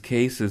about these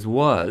cases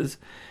was,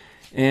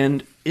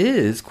 and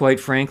is, quite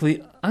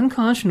frankly,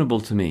 unconscionable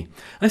to me.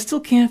 I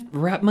still can't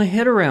wrap my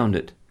head around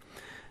it.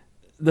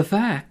 The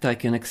fact I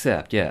can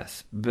accept,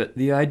 yes, but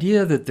the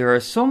idea that there are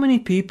so many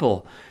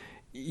people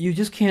you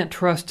just can't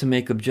trust to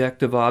make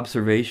objective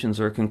observations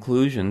or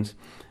conclusions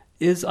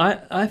is,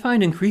 I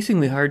find,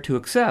 increasingly hard to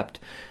accept.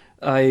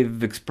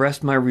 I've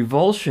expressed my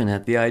revulsion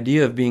at the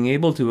idea of being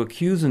able to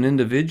accuse an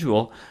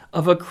individual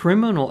of a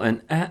criminal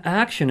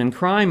action and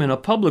crime in a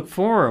public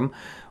forum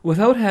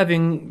without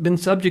having been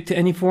subject to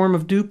any form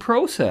of due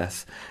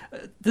process.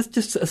 This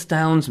just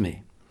astounds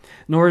me.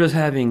 Nor does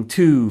having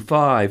 2,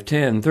 5,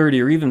 10,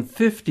 30, or even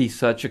 50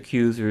 such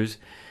accusers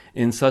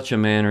in such a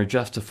manner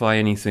justify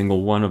any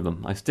single one of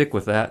them. I stick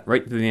with that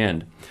right to the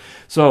end.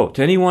 So,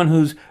 to anyone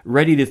who's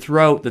ready to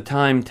throw out the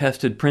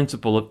time-tested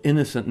principle of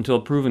innocent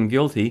until proven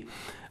guilty,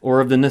 or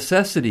of the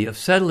necessity of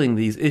settling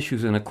these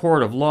issues in a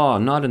court of law,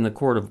 not in the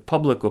court of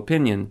public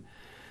opinion,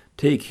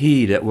 take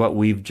heed at what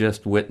we've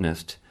just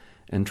witnessed,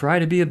 and try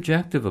to be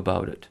objective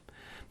about it.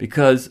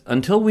 Because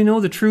until we know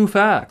the true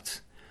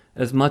facts,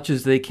 as much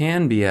as they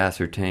can be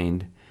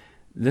ascertained,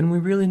 then we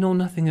really know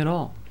nothing at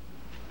all.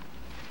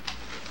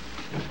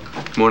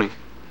 Morning.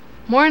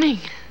 Morning.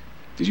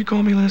 Did you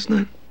call me last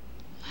night?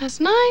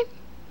 Last night?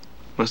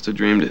 Must have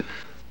dreamed it.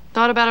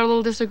 Thought about our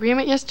little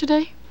disagreement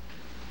yesterday?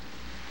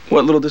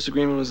 What little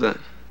disagreement was that?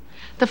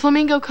 The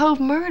Flamingo Cove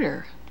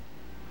murder.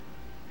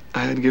 I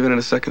hadn't given it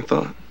a second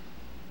thought.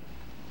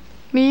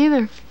 Me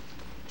either.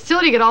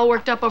 Still, you get all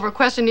worked up over a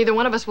question neither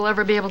one of us will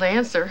ever be able to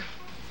answer.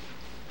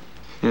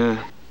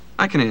 Yeah,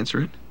 I can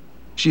answer it.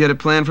 She had a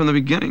plan from the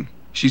beginning.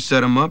 She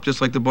set him up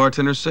just like the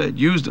bartender said,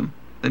 used him,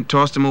 then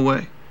tossed him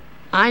away.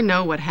 I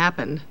know what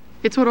happened.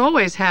 It's what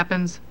always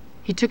happens.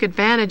 He took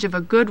advantage of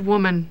a good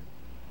woman.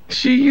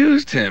 She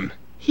used him.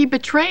 He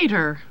betrayed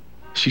her.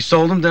 She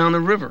sold him down the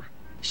river.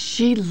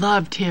 She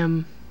loved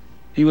him.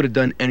 He would have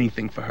done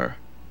anything for her.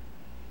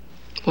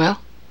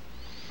 Well?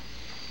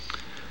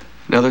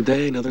 Another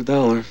day, another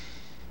dollar.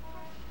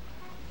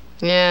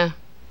 Yeah.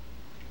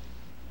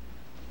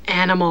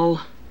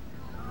 Animal.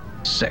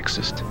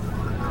 Sexist.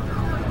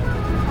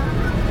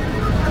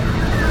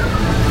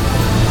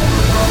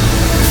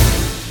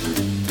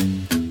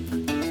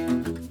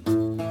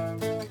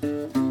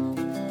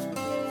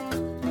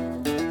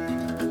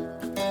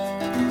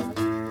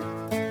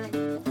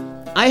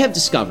 I have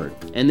discovered,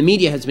 and the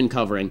media has been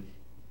covering,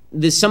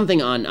 there's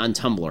something on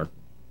Tumblr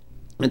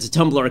It's a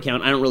Tumblr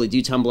account. I don't really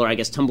do Tumblr. I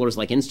guess Tumblr is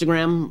like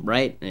Instagram,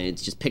 right?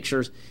 It's just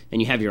pictures,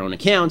 and you have your own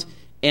account.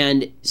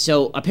 And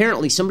so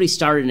apparently somebody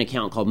started an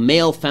account called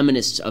Male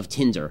Feminists of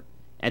Tinder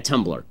at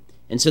Tumblr.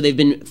 And so they've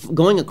been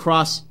going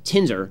across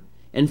Tinder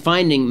and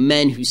finding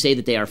men who say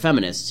that they are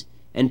feminists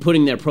and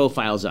putting their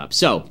profiles up.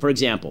 So, for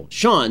example,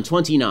 Sean,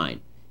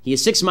 29. He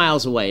is 6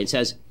 miles away and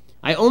says,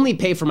 I only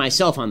pay for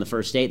myself on the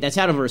first date. That's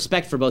out of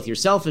respect for both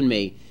yourself and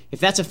me. If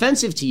that's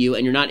offensive to you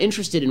and you're not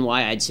interested in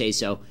why I'd say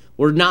so,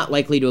 we're not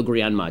likely to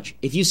agree on much.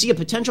 If you see a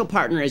potential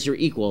partner as your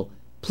equal,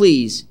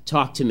 please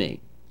talk to me.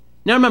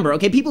 Now remember,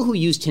 okay, people who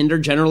use Tinder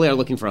generally are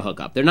looking for a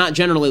hookup. They're not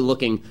generally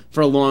looking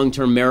for a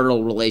long-term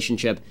marital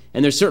relationship,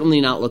 and they're certainly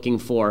not looking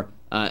for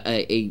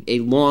a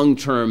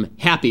long-term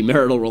happy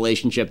marital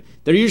relationship.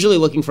 They're usually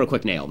looking for a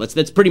quick nail.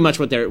 That's pretty much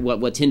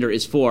what Tinder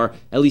is for.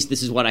 At least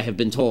this is what I have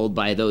been told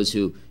by those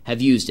who have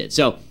used it.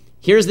 So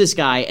here's this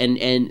guy,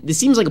 and this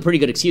seems like a pretty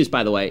good excuse,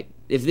 by the way.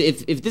 If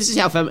this is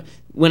how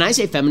when I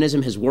say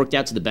feminism has worked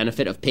out to the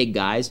benefit of pig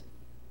guys,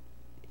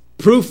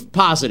 proof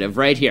positive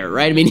right here,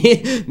 right? I mean,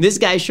 this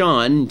guy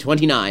Sean,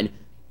 29,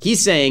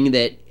 he's saying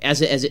that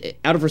as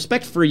out of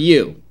respect for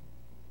you,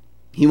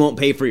 he won't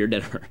pay for your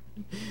dinner.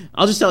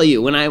 I'll just tell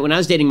you, when I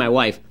was dating my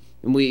wife,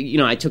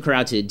 I took her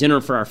out to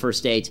dinner for our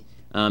first date.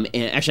 And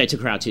actually, I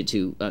took her out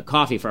to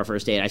coffee for our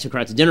first date. I took her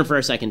out to dinner for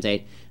our second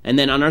date. And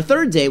then on our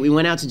third date, we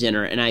went out to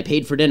dinner, and I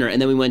paid for dinner,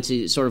 and then we went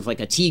to sort of like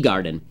a tea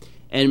garden.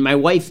 And my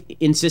wife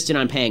insisted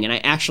on paying, and I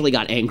actually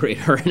got angry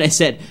at her, and I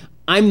said,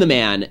 I'm the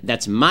man,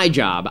 that's my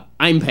job,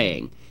 I'm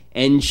paying.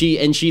 And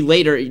she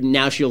later,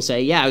 now she'll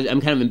say, yeah, I'm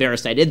kind of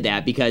embarrassed I did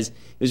that because it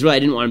was really, I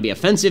didn't want to be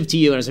offensive to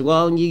you. And I said,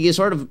 well, you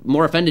sort of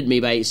more offended me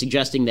by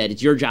suggesting that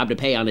it's your job to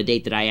pay on a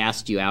date that I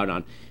asked you out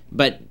on.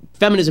 But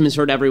feminism has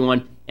hurt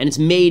everyone, and it's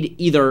made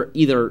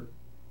either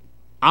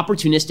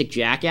opportunistic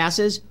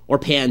jackasses or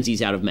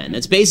pansies out of men.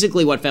 That's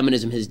basically what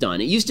feminism has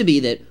done. It used to be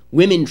that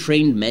women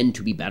trained men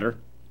to be better.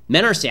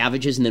 Men are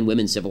savages, and then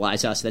women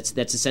civilize us.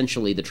 That's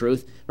essentially the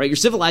truth, right? You're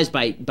civilized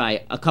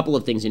by a couple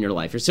of things in your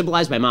life. You're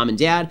civilized by mom and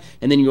dad,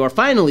 and then you are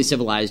finally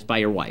civilized by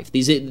your wife.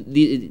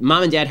 The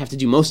mom and dad have to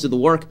do most of the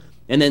work,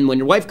 and then when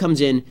your wife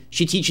comes in,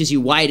 she teaches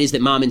you why it is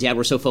that mom and dad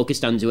were so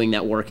focused on doing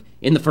that work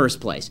in the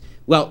first place.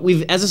 Well,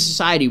 as a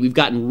society, we've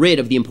gotten rid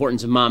of the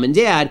importance of mom and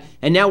dad,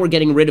 and now we're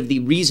getting rid of the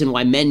reason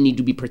why men need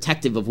to be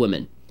protective of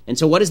women. And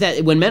so what is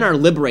that? When men are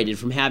liberated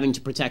from having to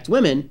protect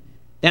women,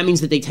 that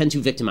means that they tend to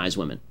victimize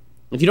women.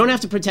 If you don't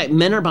have to protect,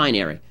 men are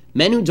binary.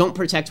 Men who don't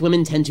protect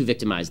women tend to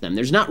victimize them.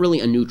 There's not really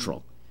a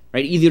neutral,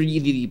 right? Either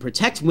you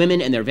protect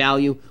women and their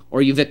value,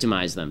 or you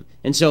victimize them.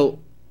 And so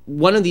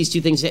one of these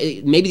two things,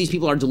 maybe these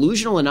people are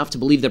delusional enough to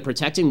believe they're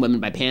protecting women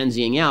by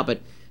pansying out,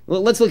 but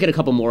let's look at a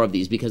couple more of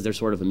these because they're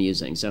sort of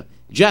amusing. So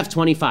Jeff,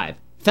 25,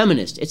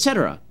 feminist,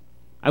 etc.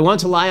 I want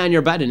to lie on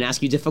your bed and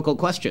ask you difficult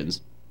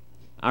questions.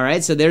 All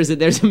right, so there's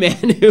a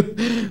man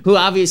who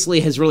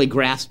obviously has really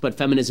grasped what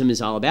feminism is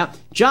all about.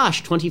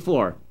 Josh,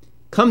 24.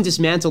 Come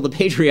dismantle the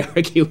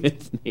patriarchy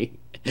with me.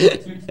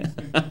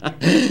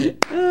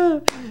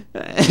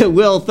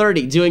 Will,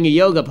 30, doing a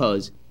yoga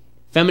pose.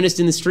 Feminist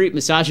in the street,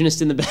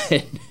 misogynist in the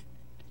bed.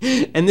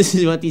 And this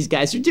is what these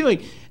guys are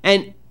doing.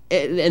 And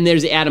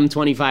there's Adam,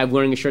 25,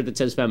 wearing a shirt that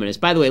says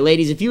feminist. By the way,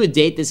 ladies, if you would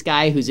date this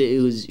guy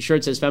whose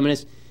shirt says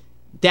feminist,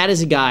 that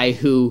is a guy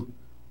who,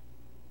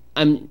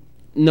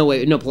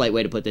 no polite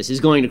way to put this,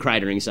 is going to cry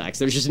during sex.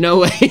 There's just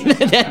no way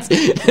that's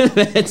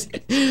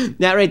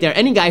that right there.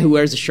 Any guy who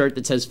wears a shirt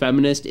that says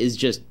feminist is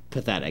just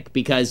pathetic,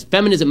 because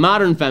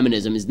modern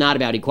feminism is not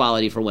about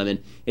equality for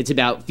women. It's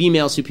about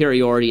female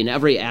superiority in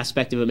every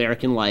aspect of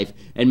American life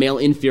and male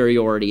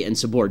inferiority and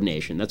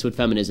subordination. That's what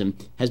feminism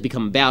has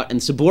become about,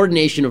 and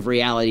subordination of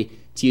reality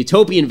to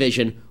utopian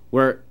vision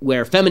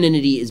where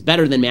femininity is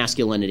better than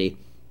masculinity,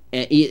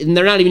 and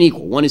they're not even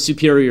equal. One is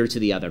superior to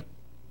the other.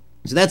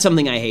 So that's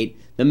something I hate.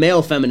 The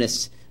male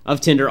feminists of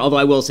Tinder, although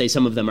I will say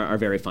some of them are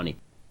very funny.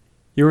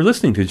 You were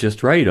listening to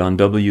Just Right on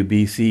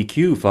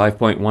WBCQ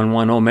 5.110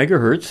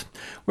 megahertz,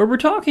 where we're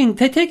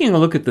taking a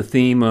look at the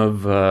theme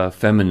of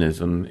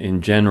feminism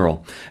in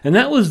general. And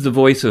that was the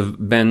voice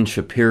of Ben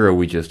Shapiro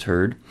we just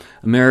heard,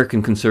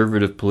 American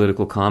conservative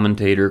political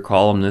commentator,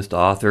 columnist,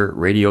 author,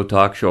 radio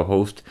talk show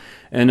host,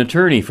 and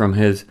attorney from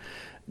his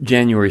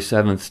January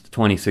 7th,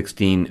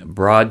 2016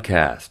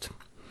 broadcast.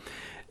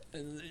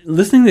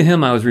 Listening to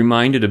him, I was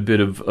reminded a bit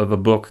of a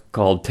book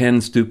called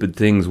 10 Stupid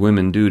Things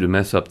Women Do to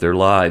Mess Up Their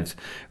Lives,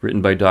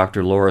 written by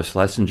Dr. Laura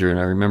Schlesinger, and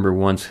I remember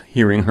once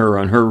hearing her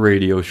on her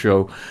radio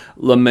show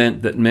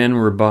lament that men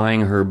were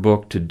buying her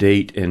book to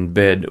date and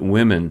bed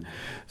women.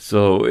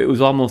 So it was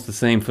almost the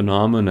same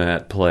phenomena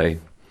at play.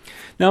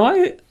 Now,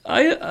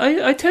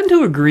 I tend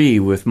to agree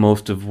with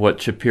most of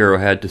what Shapiro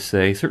had to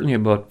say, certainly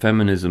about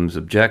feminism's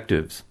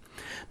objectives.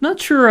 Not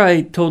sure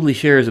I totally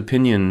share his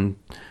opinion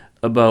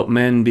about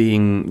men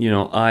being,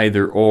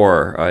 either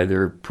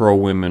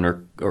pro-women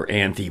or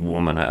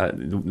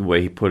anti-woman, the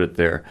way he put it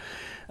there.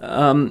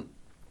 And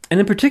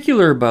in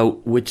particular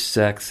about which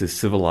sex is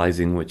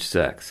civilizing which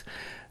sex.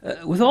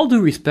 With all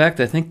due respect,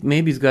 I think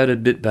maybe he's got it a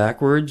bit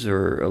backwards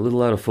or a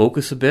little out of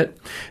focus a bit.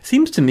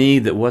 Seems to me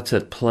that what's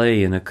at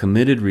play in a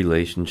committed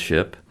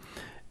relationship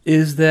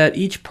is that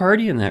each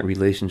party in that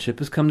relationship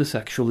has come to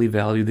sexually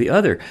value the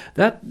other.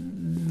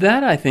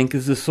 That I think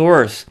is the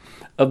source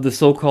of the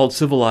so-called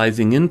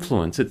civilizing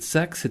influence. It's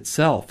sex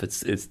itself.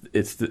 It's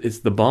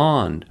the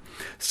bond.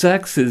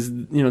 Sex is,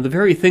 the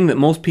very thing that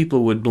most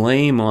people would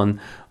blame on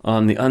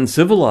the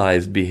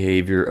uncivilized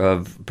behavior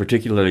of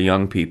particularly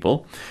young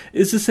people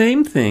is the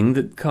same thing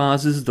that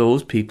causes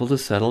those people to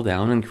settle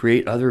down and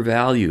create other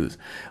values,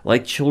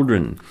 like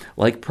children,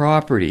 like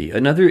property,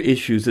 and other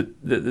issues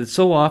that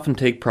so often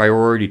take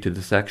priority to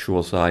the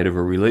sexual side of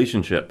a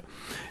relationship.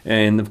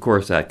 And, of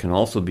course, that can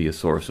also be a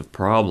source of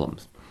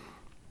problems.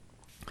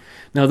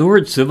 Now, the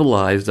word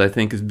civilized, I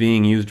think, is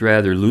being used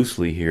rather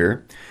loosely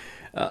here.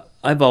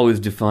 I've always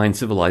defined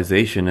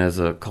civilization as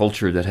a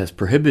culture that has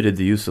prohibited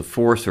the use of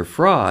force or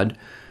fraud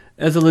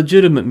as a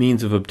legitimate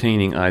means of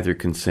obtaining either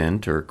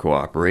consent or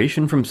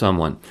cooperation from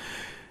someone.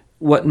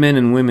 What men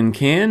and women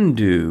can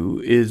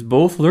do is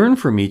both learn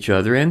from each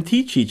other and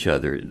teach each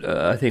other.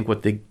 I think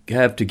what they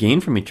have to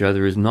gain from each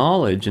other is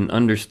knowledge and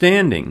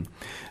understanding.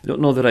 I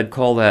don't know that I'd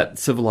call that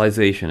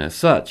civilization as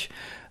such.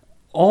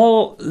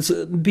 All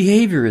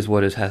behavior is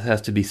what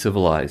has to be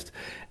civilized,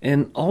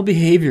 and all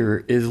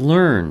behavior is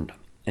learned,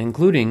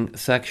 including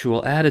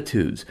sexual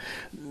attitudes.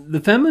 The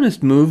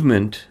feminist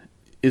movement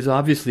is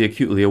obviously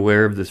acutely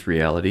aware of this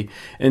reality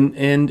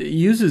and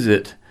uses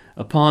it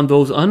upon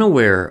those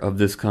unaware of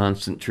this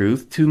constant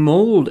truth to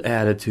mold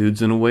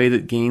attitudes in a way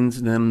that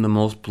gains them the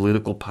most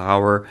political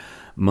power,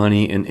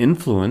 money, and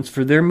influence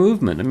for their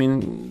movement. I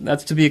mean,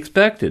 that's to be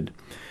expected.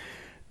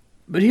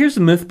 But here's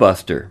a myth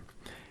buster,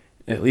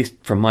 at least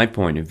from my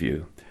point of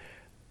view.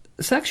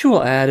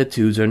 Sexual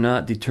attitudes are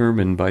not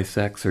determined by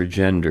sex or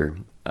gender.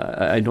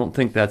 I don't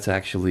think that's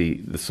actually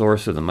the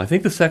source of them. I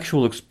think the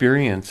sexual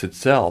experience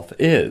itself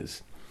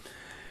is.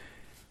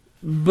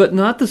 But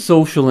not the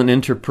social and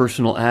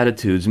interpersonal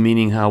attitudes,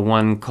 meaning how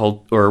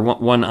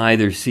one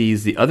either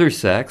sees the other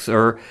sex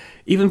or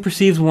even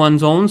perceives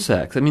one's own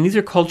sex. I mean, these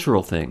are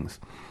cultural things.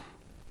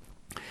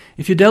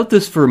 If you doubt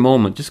this for a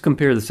moment, just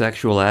compare the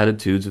sexual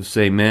attitudes of,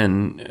 say,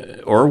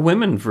 men, or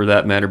women for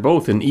that matter,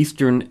 both in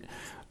Eastern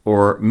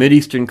or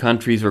Mid-Eastern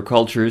countries or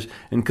cultures,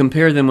 and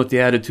compare them with the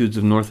attitudes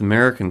of North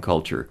American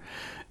culture.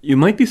 You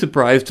might be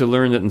surprised to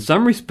learn that in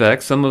some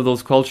respects, some of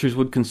those cultures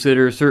would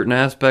consider certain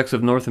aspects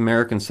of North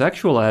American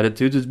sexual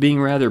attitudes as being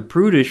rather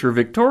prudish or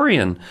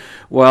Victorian,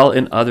 while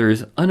in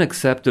others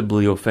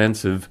unacceptably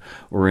offensive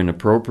or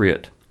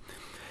inappropriate.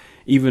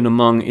 Even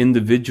among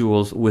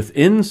individuals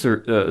within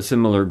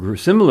similar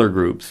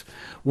groups,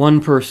 one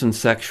person's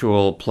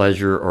sexual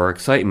pleasure or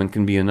excitement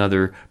can be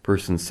another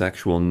person's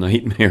sexual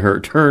nightmare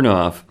or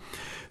turnoff.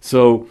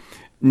 So,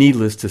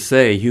 needless to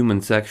say,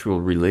 human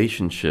sexual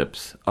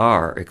relationships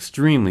are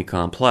extremely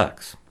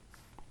complex.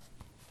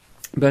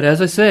 But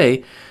as I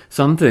say,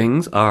 some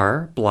things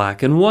are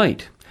black and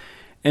white.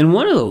 And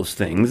one of those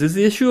things is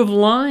the issue of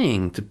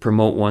lying to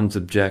promote one's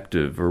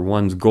objective or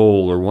one's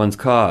goal or one's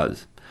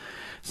cause.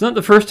 It's not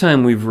the first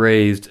time we've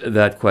raised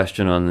that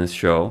question on this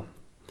show.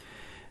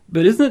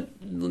 But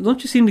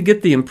don't you seem to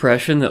get the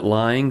impression that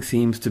lying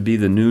seems to be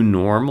the new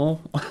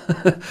normal?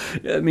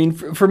 I mean,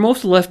 for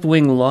most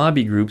left-wing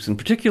lobby groups, and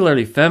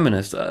particularly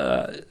feminists,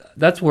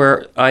 that's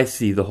where I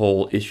see the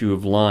whole issue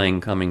of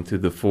lying coming to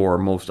the fore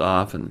most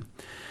often.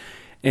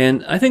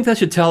 And I think that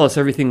should tell us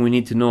everything we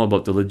need to know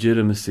about the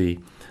legitimacy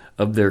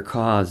of their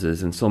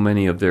causes and so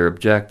many of their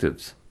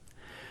objectives.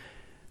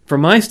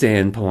 From my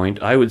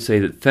standpoint, I would say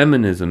that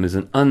feminism is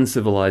an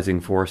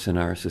uncivilizing force in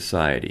our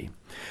society.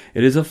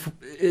 It's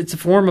a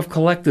form of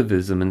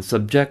collectivism and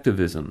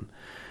subjectivism,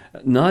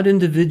 not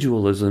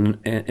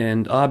individualism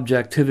and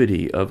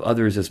objectivity of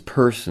others as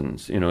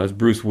persons, as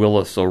Bruce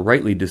Willis so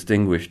rightly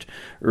distinguished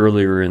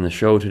earlier in the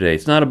show today.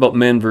 It's not about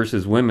men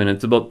versus women,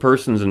 it's about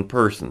persons and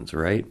persons,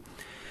 right?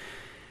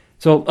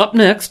 So up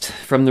next,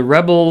 from the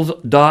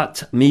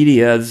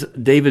Rebels.media's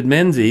David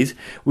Menzies,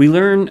 we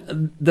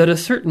learn that a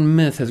certain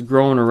myth has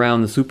grown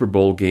around the Super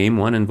Bowl game,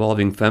 one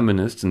involving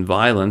feminists and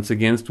violence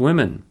against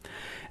women.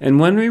 And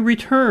when we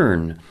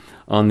return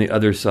on the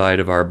other side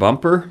of our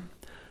bumper,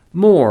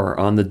 more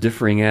on the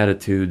differing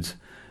attitudes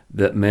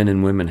that men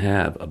and women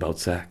have about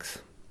sex.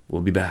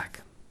 We'll be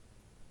back.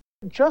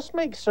 Just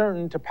make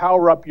certain to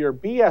power up your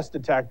BS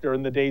detector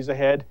in the days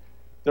ahead.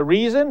 The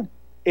reason?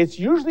 It's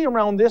usually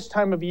around this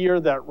time of year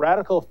that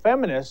radical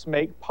feminists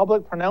make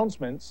public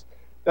pronouncements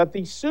that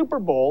the Super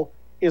Bowl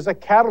is a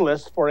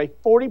catalyst for a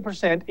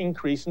 40%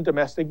 increase in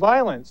domestic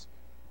violence.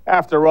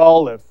 After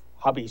all, if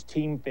hubby's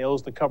team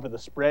fails to cover the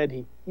spread,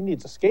 he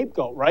needs a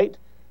scapegoat, right?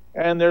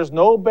 And there's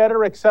no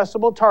better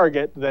accessible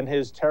target than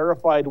his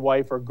terrified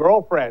wife or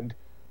girlfriend.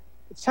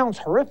 It sounds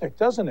horrific,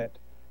 doesn't it?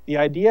 The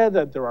idea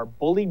that there are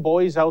bully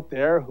boys out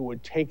there who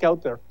would take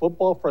out their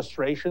football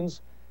frustrations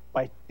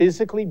by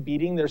physically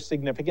beating their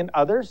significant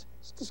others?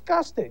 It's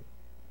disgusting.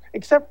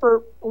 Except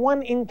for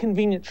one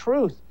inconvenient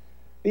truth.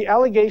 The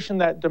allegation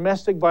that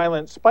domestic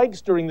violence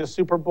spikes during the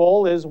Super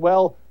Bowl is,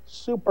 well,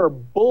 super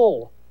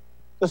bull.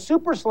 The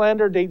super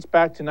slander dates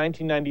back to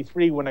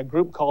 1993 when a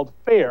group called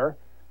FAIR,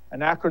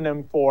 an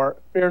acronym for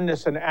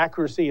Fairness and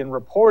Accuracy in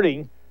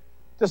Reporting,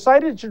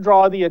 decided to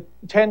draw the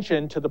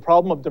attention to the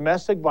problem of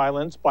domestic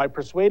violence by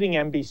persuading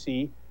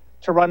NBC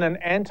to run an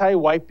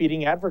anti-wife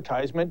beating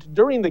advertisement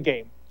during the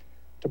game.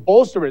 To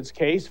bolster its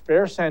case,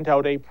 FAIR sent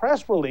out a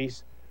press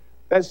release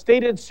that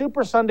stated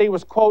Super Sunday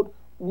was, quote,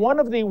 one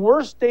of the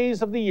worst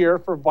days of the year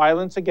for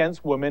violence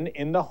against women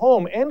in the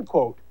home, end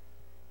quote.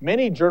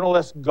 Many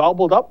journalists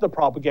gobbled up the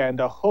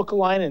propaganda hook,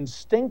 line, and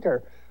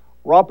stinker.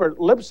 Robert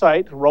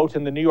Lipsyte wrote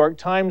in the New York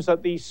Times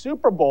that the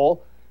Super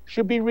Bowl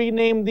should be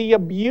renamed the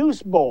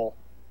Abuse Bowl.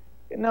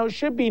 Now, it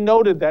should be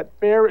noted that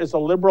FAIR is a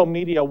liberal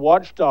media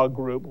watchdog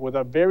group with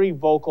a very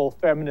vocal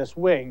feminist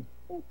wing.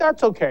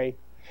 That's okay.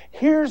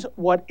 Here's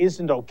what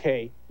isn't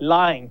okay: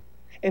 lying.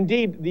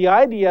 Indeed, the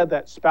idea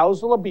that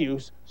spousal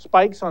abuse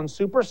spikes on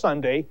Super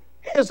Sunday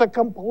is a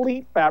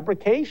complete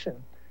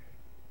fabrication.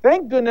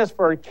 Thank goodness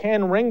for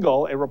Ken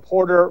Ringel, a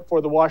reporter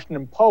for the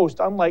Washington Post.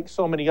 Unlike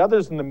so many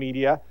others in the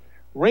media,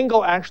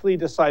 Ringel actually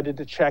decided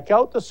to check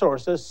out the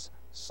sources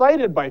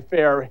cited by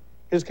FAIR.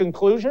 His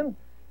conclusion?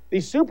 The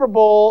Super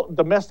Bowl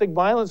domestic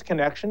violence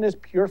connection is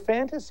pure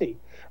fantasy.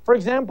 For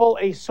example,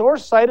 a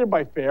source cited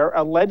by FAIR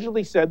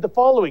allegedly said the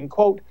following,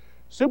 quote,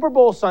 Super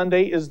Bowl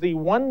Sunday is the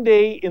one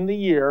day in the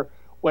year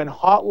when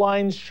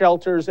hotlines,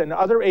 shelters, and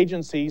other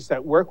agencies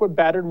that work with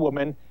battered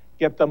women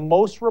get the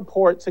most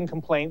reports and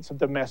complaints of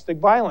domestic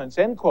violence,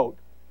 end quote.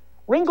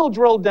 Ringel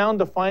drilled down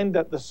to find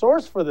that the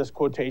source for this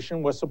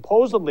quotation was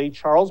supposedly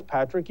Charles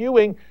Patrick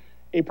Ewing,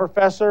 a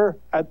professor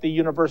at the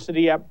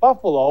University at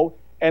Buffalo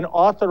and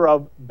author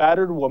of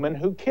Battered Woman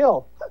Who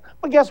Kill.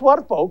 But guess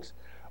what, folks?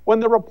 When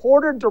the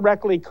reporter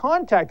directly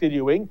contacted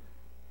Ewing,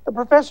 the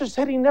professor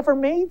said he never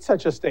made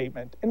such a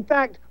statement. In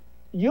fact,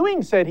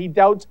 Ewing said he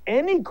doubts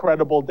any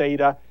credible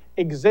data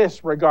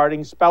exists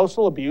regarding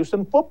spousal abuse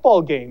in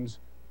football games.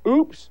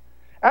 Oops.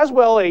 As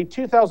well, a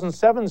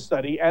 2007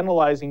 study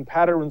analyzing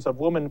patterns of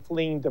women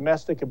fleeing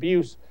domestic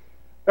abuse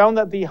found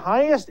that the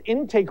highest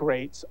intake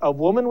rates of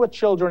women with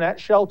children at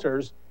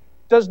shelters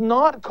does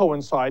not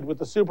coincide with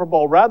the Super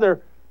Bowl.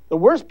 Rather, the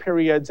worst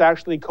periods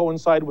actually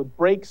coincide with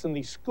breaks in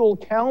the school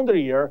calendar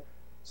year,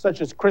 such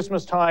as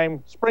Christmas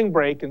time, spring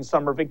break, and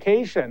summer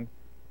vacation.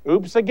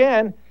 Oops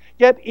again.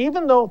 Yet,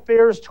 even though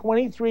FAIR's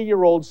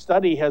 23-year-old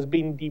study has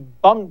been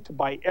debunked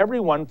by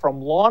everyone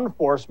from law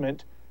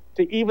enforcement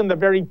to even the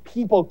very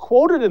people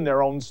quoted in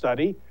their own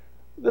study,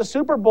 the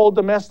Super Bowl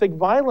domestic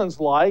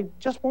violence lie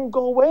just won't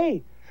go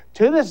away.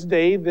 To this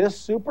day, this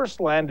super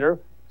slander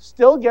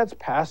still gets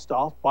passed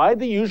off by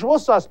the usual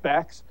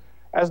suspects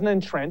as an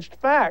entrenched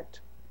fact.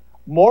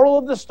 Moral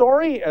of the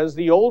story, as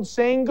the old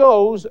saying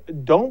goes,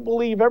 don't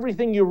believe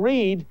everything you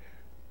read,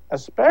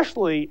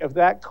 especially if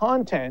that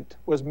content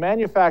was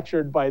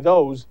manufactured by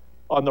those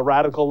on the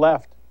radical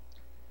left.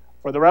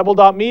 For the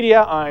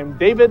Rebel.media, I'm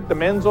David the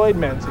Menzoid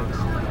Menzies.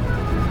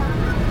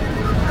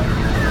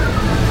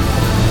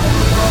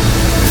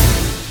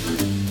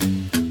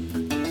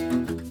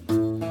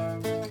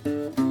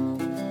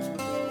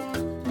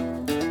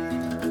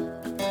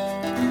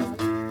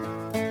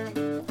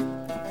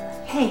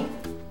 Hey.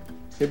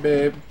 Hey,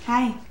 babe.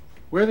 Hi.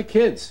 Where are the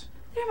kids?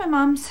 They're my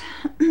mom's.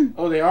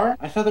 Oh, they are?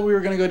 I thought that we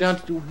were going to go down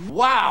to...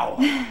 Wow!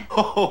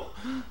 Oh,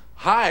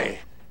 hi.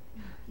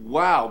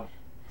 Wow.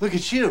 Look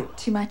at you.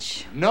 Too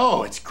much.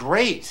 No, it's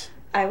great.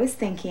 I was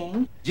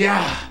thinking.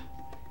 Yeah.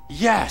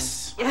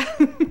 Yes. Yeah.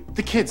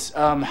 The kids,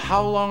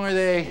 how long are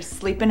they? They're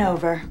sleeping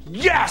over.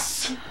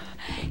 Yes!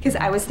 Because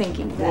I was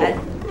thinking that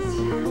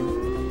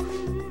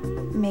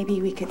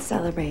maybe we could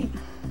celebrate.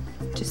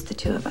 Just the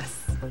two of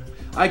us.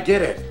 I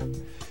get it.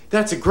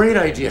 That's a great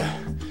idea.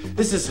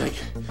 This is like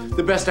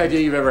the best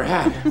idea you've ever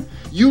had.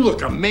 You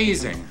look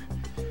amazing.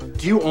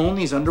 Do you own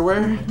these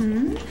underwear?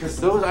 Mm-hmm. Because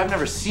those, I've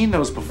never seen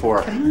those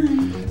before.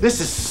 This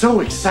is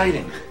so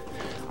exciting.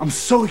 I'm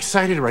so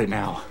excited right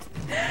now.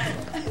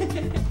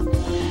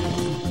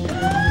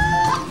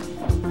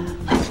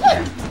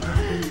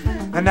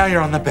 And now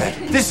you're on the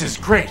bed. This is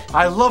great.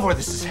 I love where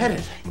this is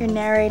headed. You're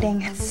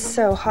narrating. It's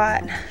so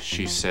hot.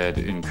 She said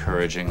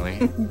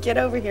encouragingly. Get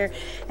over here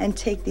and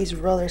take these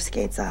roller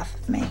skates off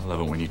of me. I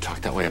love it when you talk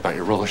that way about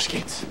your roller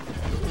skates.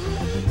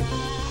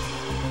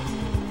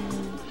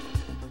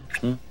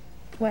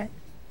 What?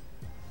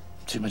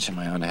 Too much in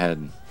my own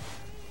head.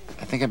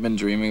 I think I've been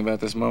dreaming about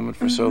this moment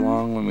for so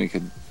long when we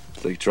could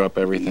like drop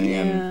everything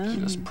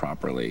and just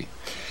properly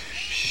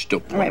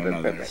stoop one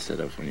another instead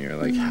of when you're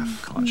like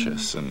half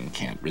conscious and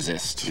can't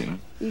resist, you know?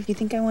 You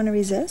think I want to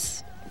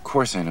resist? Of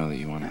course I know that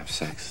you want to have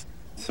sex.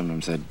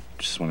 Sometimes I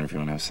just wonder if you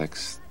want to have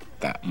sex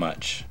that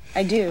much.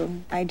 I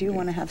do. I do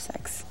want to have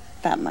sex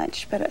that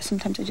much, but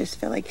sometimes I just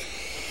feel like,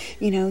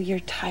 you know, you're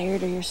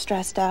tired or you're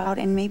stressed out,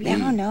 and maybe, I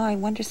don't know, I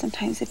wonder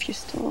sometimes if you're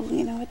still,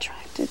 you know,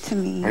 attracted to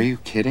me. Are you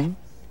kidding?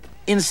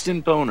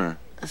 Instant boner.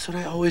 That's what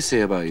I always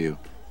say about you.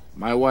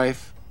 My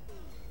wife,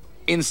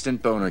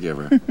 instant boner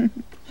giver.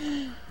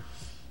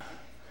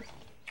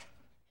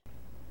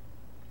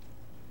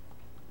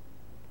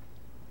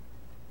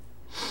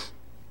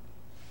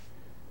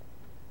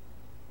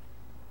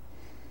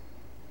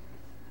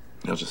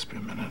 It'll just be a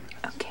minute.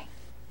 Okay.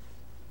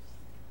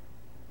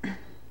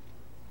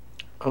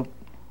 Oh.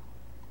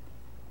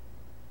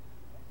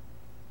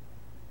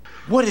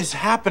 What is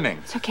happening?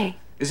 It's okay.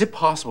 Is it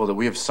possible that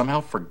we have somehow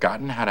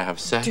forgotten how to have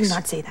sex? Do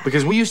not say that.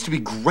 Because we used to be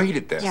great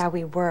at this. Yeah,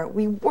 we were.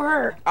 We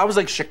were. I was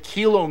like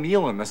Shaquille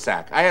O'Neal in the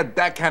sack. I had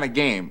that kind of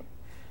game.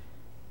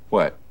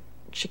 What?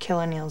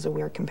 Shaquille O'Neal's a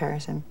weird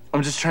comparison.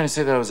 I'm just trying to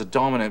say that I was a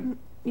dominant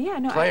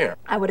player.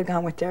 I would have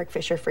gone with Derek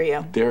Fisher for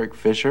you. Derek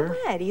Fisher?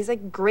 Yeah, he's a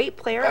great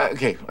player.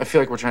 Okay, I feel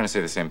like we're trying to say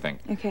the same thing.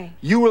 Okay.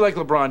 You were like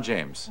LeBron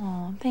James.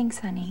 Oh, thanks,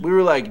 honey. We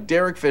were like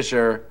Derek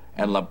Fisher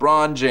and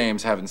LeBron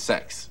James having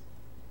sex.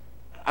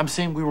 I'm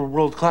saying we were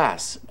world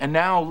class. And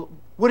now,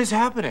 what is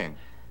happening?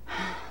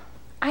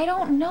 I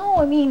don't know.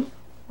 I mean,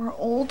 we're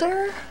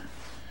older.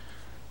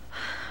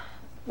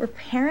 We're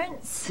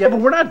parents. Yeah,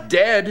 but we're not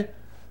dead.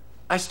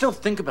 I still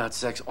think about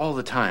sex all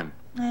the time.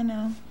 I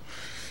know.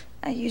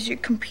 I use your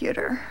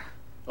computer.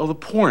 Oh, the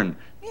porn.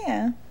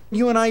 Yeah.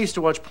 You and I used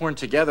to watch porn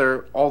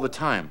together all the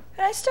time.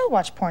 But I still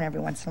watch porn every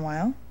once in a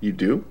while. You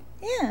do?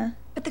 Yeah.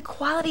 But the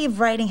quality of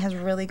writing has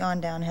really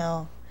gone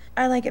downhill.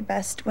 I like it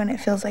best when it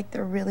feels like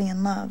they're really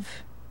in love.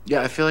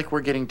 Yeah, I feel like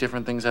we're getting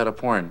different things out of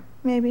porn.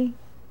 Maybe.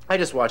 I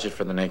just watch it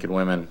for the naked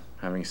women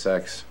having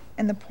sex.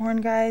 And the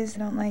porn guys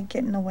don't like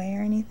getting away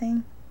or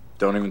anything?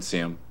 Don't even see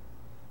them.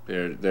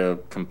 They're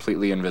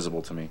completely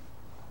invisible to me.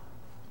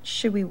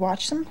 Should we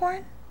watch some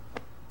porn?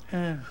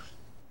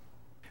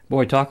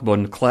 Boy, talk about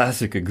a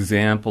classic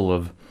example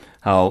of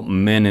how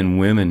men and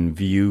women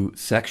view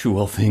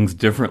sexual things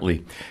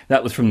differently.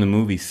 That was from the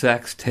movie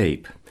Sex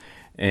Tape,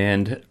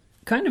 and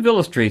kind of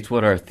illustrates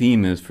what our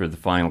theme is for the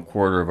final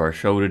quarter of our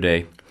show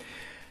today.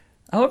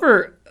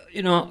 However,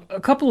 a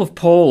couple of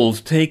polls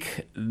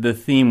take the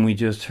theme we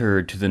just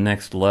heard to the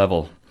next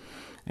level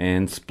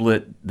and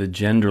split the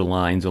gender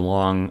lines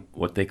along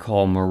what they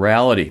call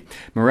morality.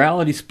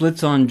 Morality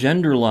splits on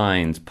gender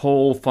lines.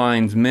 Poll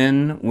finds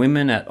men,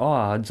 women at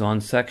odds on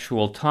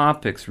sexual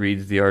topics,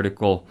 reads the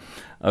article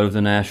out of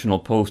the National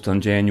Post on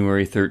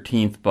January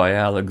 13th by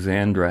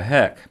Alexandra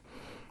Heck.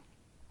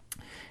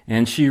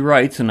 And she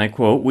writes, and I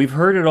quote, "We've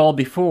heard it all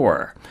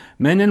before.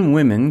 Men and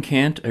women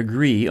can't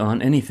agree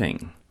on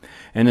anything.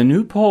 And a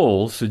new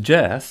poll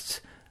suggests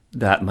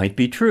that might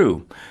be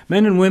true.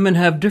 Men and women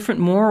have different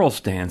moral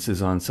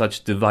stances on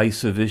such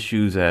divisive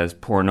issues as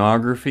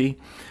pornography,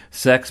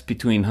 sex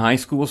between high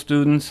school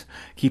students,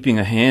 keeping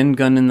a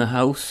handgun in the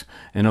house,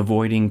 and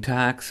avoiding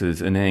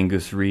taxes," an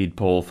Angus Reid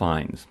poll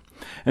finds.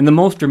 And the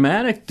most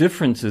dramatic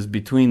differences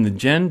between the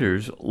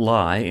genders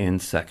lie in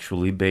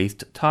sexually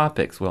based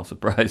topics. Well,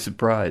 surprise,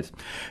 surprise.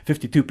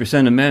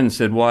 52% of men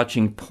said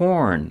watching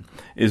porn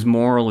is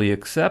morally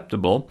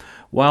acceptable,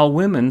 while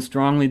women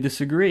strongly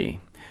disagree.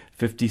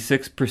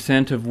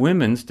 56% of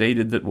women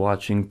stated that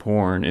watching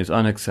porn is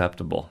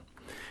unacceptable.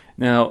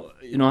 Now,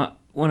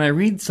 when I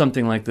read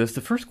something like this,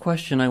 the first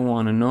question I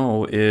want to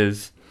know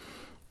is,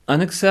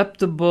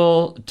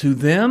 unacceptable to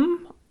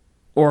them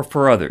or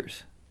for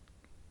others?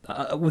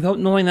 Without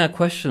knowing that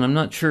question, I'm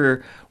not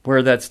sure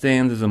where that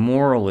stands as a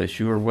moral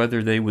issue or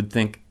whether they would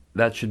think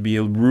that should be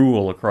a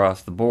rule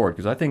across the board,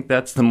 because I think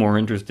that's the more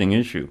interesting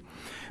issue.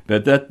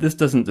 But this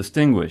doesn't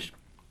distinguish.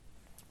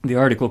 The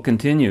article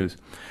continues.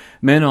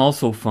 Men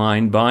also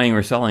find buying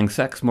or selling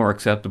sex more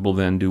acceptable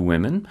than do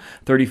women.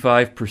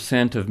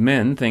 35% of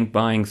men think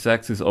buying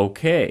sex is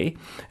okay,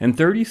 and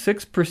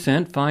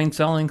 36% find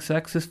selling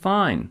sex is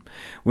fine.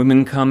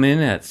 Women come in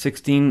at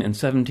 16 and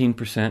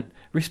 17%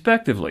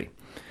 respectively.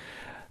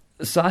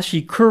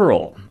 Sashi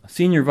Curl,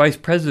 Senior Vice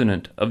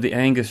President of the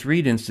Angus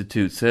Reid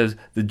Institute, says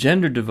the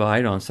gender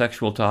divide on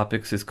sexual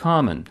topics is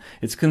common.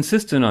 It's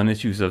consistent on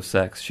issues of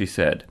sex, she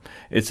said.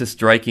 It's a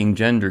striking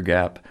gender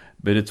gap,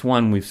 but it's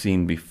one we've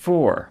seen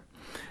before.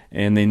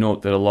 And they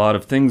note that a lot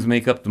of things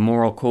make up the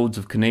moral codes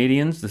of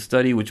Canadians. The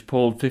study, which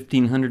polled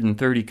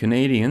 1,530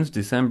 Canadians,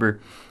 December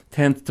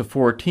 10th to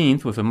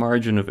 14th, with a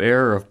margin of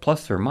error of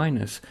plus or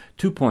minus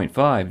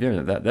 2.5,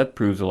 yeah, that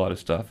proves a lot of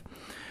stuff,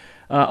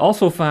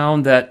 also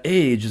found that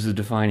age is a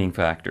defining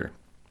factor.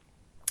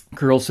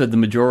 Curl said the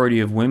majority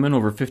of women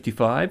over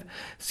 55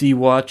 see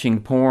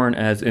watching porn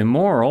as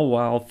immoral,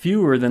 while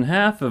fewer than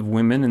half of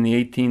women in the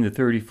 18 to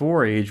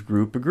 34 age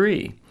group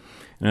agree.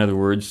 In other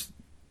words,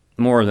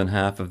 more than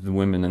half of the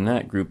women in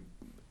that group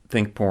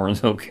think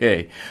porn's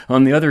okay.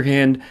 On the other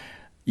hand,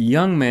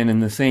 young men in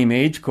the same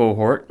age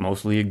cohort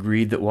mostly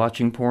agreed that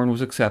watching porn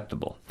was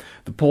acceptable.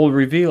 The poll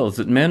reveals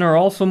that men are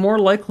also more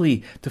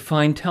likely to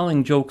find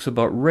telling jokes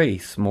about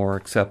race more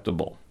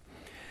acceptable.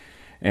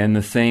 And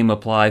the same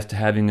applies to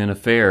having an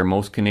affair.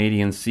 Most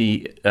Canadians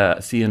see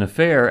an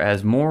affair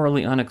as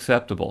morally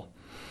unacceptable,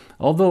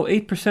 although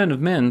 8% of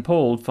men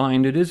polled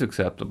find it is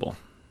acceptable.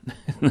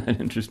 Isn't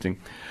that interesting?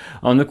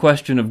 On the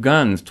question of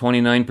guns,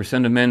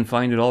 29% of men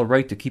find it all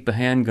right to keep a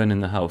handgun in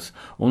the house.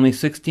 Only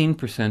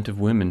 16% of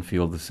women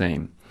feel the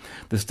same.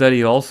 The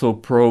study also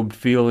probed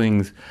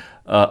feelings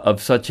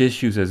of such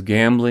issues as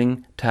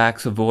gambling,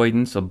 tax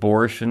avoidance,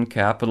 abortion,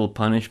 capital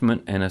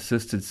punishment, and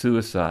assisted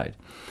suicide.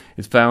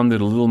 It's found that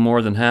a little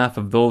more than half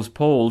of those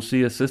polled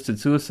see assisted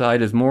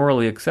suicide as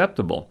morally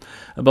acceptable.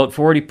 About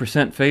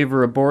 40%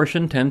 favor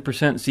abortion,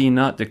 10% see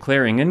not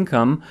declaring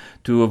income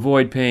to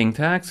avoid paying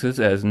taxes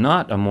as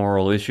not a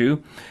moral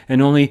issue,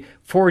 and only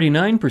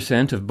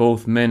 49% of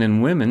both men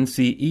and women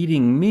see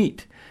eating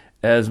meat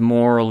as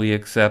morally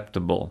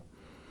acceptable.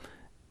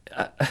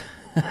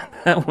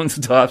 That one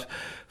stops.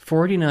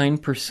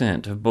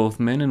 49% of both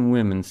men and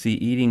women see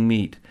eating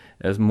meat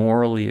as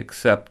morally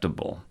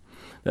acceptable.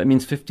 That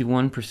means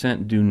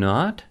 51% do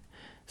not?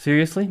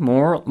 Seriously?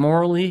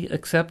 Morally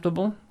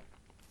acceptable?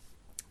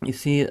 You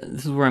see,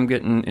 this is where I'm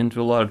getting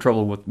into a lot of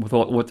trouble with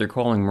what they're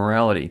calling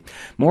morality.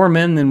 More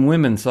men than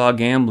women saw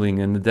gambling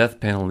and the death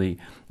penalty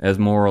as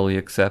morally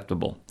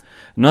acceptable.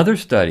 Another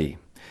study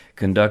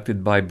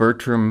conducted by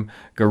Bertram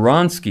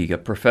Goronsky, a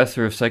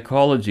professor of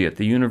psychology at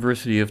the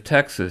University of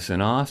Texas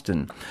in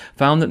Austin,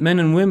 found that men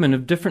and women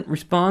have different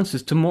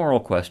responses to moral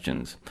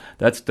questions.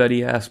 That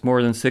study asked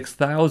more than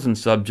 6,000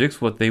 subjects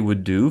what they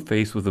would do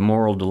faced with a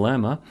moral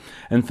dilemma,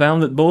 and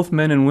found that both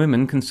men and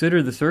women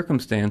consider the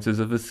circumstances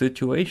of a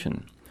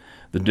situation.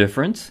 The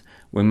difference?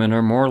 Women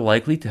are more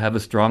likely to have a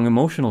strong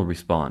emotional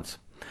response.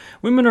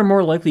 Women are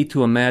more likely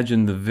to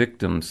imagine the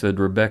victim, said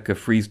Rebecca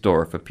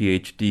Friesdorf, a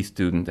PhD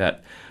student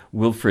at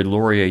Wilfrid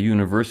Laurier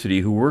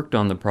University who worked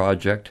on the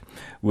project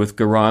with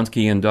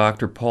Goronsky and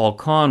Dr. Paul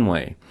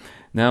Conway,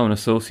 now an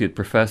associate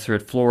professor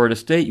at Florida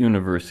State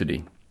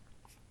University.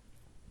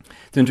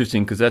 It's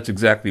interesting because that's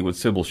exactly what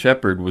Sybil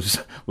Shepherd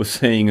was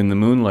saying in the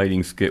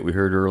moonlighting skit we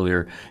heard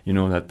earlier. You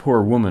know, that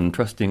poor woman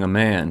trusting a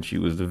man. She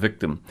was the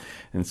victim.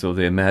 And so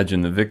they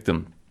imagine the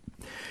victim.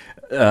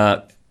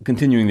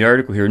 Continuing the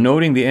article here,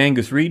 noting the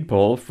Angus Reid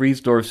poll,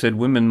 Friesdorf said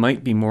women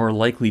might be more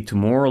likely to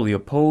morally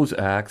oppose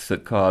acts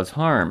that cause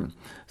harm,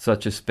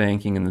 such as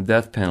spanking and the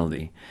death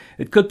penalty.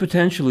 It could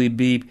potentially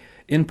be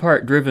in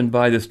part driven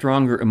by the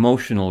stronger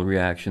emotional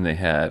reaction they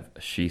have,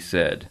 she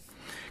said.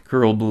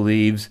 Curl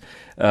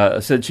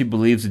said she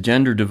believes the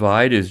gender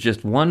divide is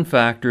just one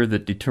factor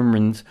that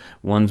determines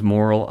one's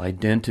moral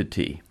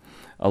identity.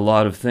 A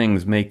lot of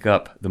things make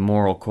up the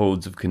moral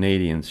codes of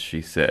Canadians,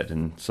 she said,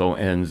 and so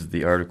ends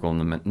the article in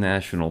the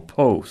National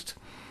Post.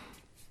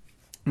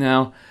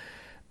 Now,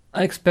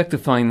 I expect to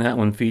find that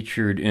one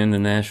featured in the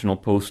National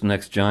Post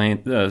next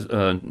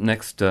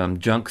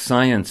junk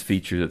science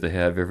feature that they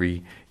have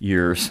every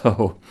year or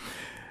so.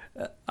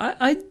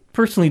 I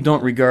personally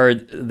don't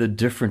regard the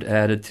different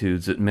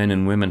attitudes that men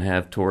and women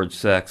have towards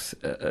sex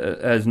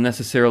as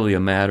necessarily a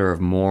matter of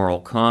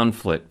moral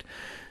conflict,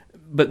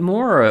 but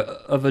more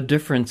of a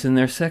difference in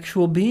their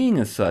sexual being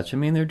as such. I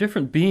mean, they're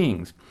different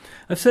beings.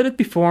 I've said it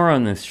before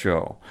on this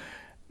show.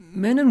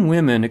 Men and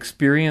women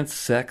experience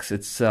sex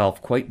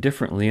itself quite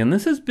differently, and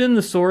this has been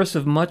the source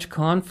of much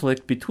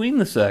conflict between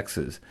the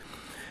sexes.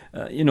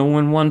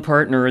 When one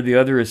partner or the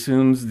other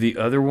assumes the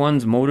other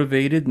one's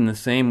motivated in the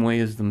same way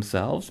as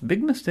themselves,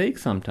 big mistake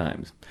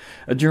sometimes.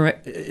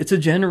 It's a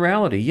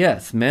generality.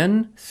 Yes,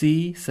 men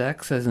see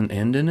sex as an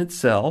end in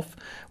itself.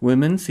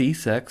 Women see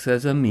sex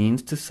as a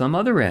means to some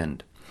other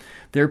end.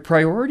 Their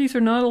priorities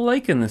are not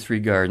alike in this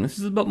regard, and this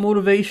is about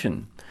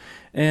motivation.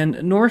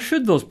 And nor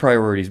should those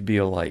priorities be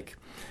alike.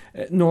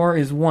 Nor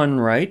is one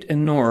right,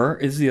 and nor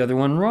is the other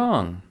one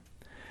wrong.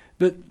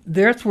 But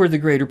that's where the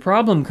greater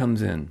problem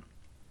comes in.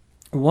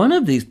 One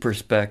of these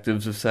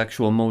perspectives of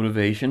sexual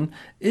motivation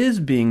is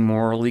being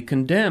morally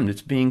condemned.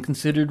 It's being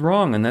considered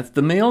wrong, and that's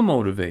the male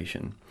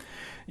motivation.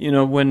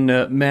 When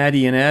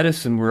Maddie and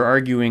Addison were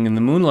arguing in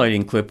the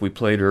moonlighting clip we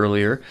played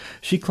earlier,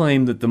 she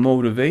claimed that the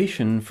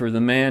motivation for the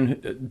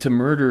man to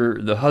murder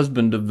the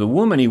husband of the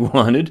woman he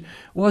wanted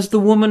was the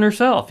woman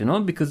herself,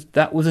 because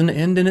that was an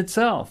end in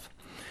itself.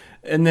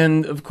 And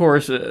then, of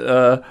course,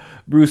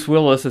 Bruce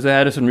Willis, as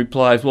Addison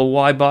replies, well,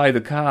 why buy the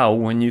cow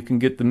when you can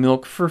get the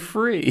milk for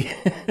free?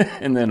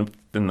 And then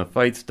the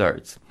fight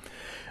starts.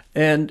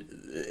 And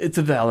it's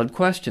a valid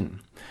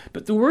question.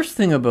 But the worst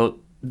thing about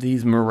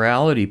these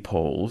morality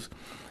polls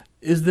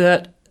is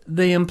that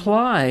they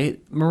imply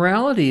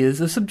morality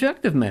is a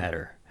subjective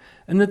matter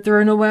and that there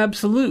are no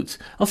absolutes.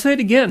 I'll say it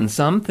again,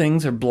 some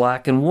things are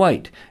black and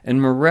white, and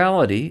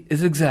morality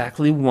is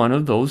exactly one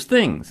of those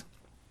things.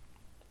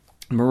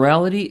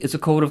 Morality is a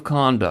code of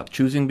conduct,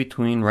 choosing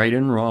between right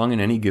and wrong in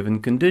any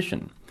given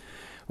condition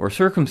or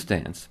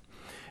circumstance.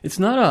 It's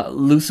not a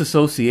loose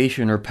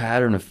association or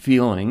pattern of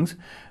feelings.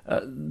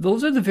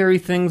 Those are the very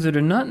things that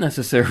are not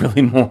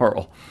necessarily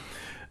moral.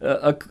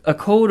 A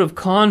code of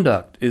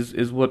conduct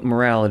is what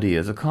morality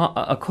is, a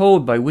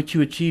code by which you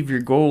achieve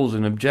your goals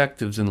and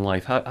objectives in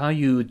life, how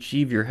you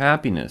achieve your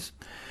happiness.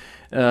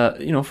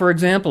 For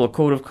example, a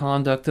code of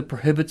conduct that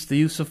prohibits the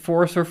use of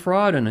force or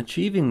fraud in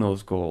achieving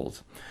those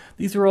goals.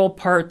 These are all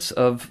parts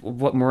of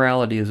what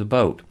morality is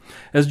about.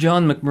 As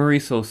John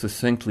McMurray so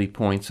succinctly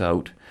points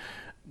out,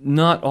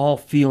 not all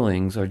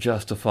feelings are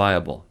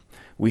justifiable.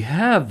 We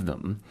have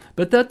them,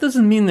 but that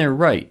doesn't mean they're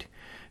right.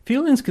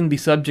 Feelings can be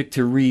subject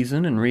to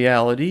reason and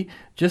reality,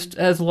 just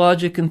as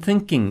logic and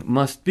thinking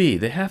must be.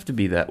 They have to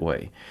be that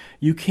way.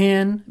 You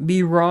can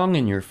be wrong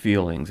in your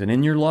feelings and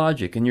in your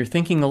logic and your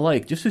thinking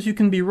alike, just as you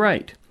can be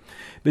right.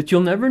 But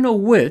you'll never know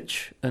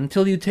which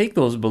until you take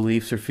those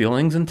beliefs or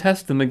feelings and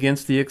test them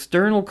against the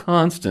external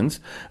constants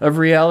of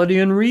reality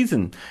and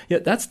reason.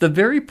 Yet that's the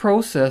very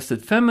process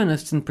that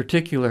feminists in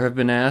particular have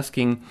been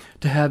asking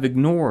to have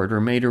ignored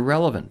or made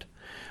irrelevant.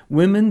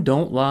 Women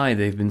don't lie,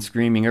 they've been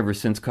screaming ever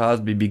since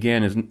Cosby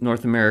began his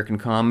North American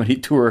comedy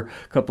tour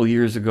a couple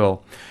years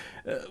ago.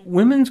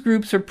 Women's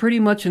groups are pretty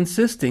much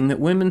insisting that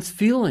women's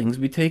feelings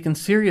be taken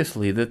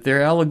seriously, that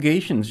their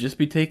allegations just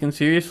be taken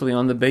seriously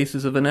on the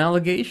basis of an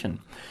allegation,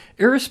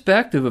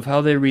 irrespective of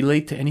how they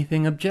relate to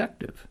anything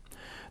objective.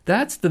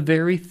 That's the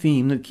very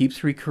theme that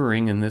keeps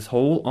recurring in this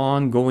whole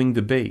ongoing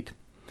debate.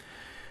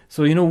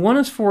 So, one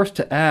is forced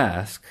to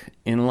ask,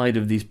 in light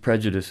of these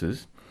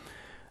prejudices,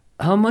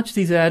 how much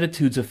these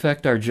attitudes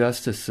affect our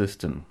justice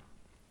system,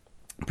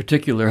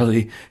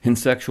 particularly in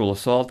sexual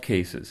assault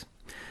cases.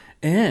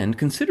 And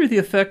consider the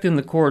effect in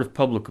the court of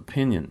public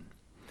opinion.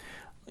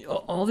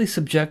 All these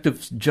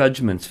subjective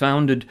judgments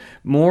founded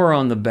more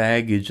on the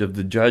baggage of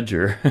the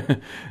judger,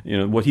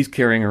 what he's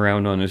carrying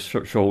around on his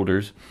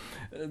shoulders,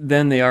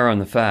 than they are on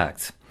the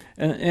facts.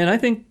 And I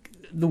think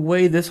the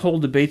way this whole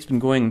debate's been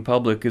going in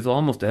public is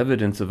almost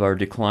evidence of our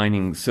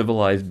declining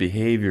civilized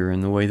behavior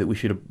and the way that we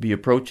should be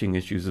approaching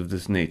issues of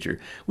this nature.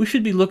 We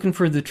should be looking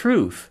for the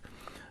truth,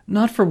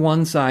 not for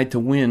one side to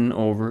win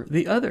over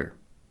the other.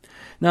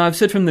 Now, I've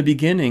said from the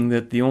beginning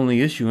that the only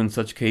issue in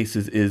such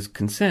cases is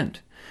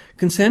consent.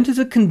 Consent is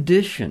a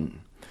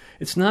condition.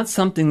 It's not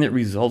something that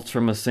results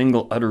from a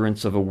single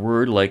utterance of a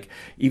word like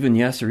even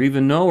yes or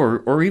even no,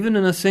 or even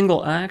in a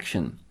single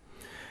action.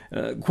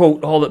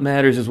 Quote, all that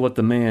matters is what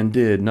the man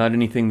did, not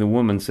anything the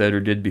woman said or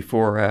did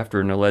before or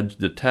after an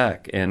alleged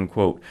attack, end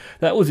quote.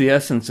 That was the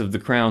essence of the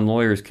Crown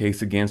lawyer's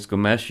case against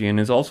Ghomeshi, and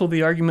is also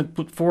the argument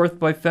put forth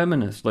by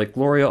feminists like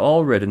Gloria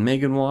Allred and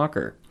Megan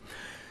Walker.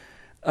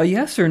 A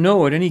yes or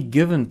no at any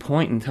given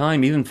point in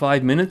time, even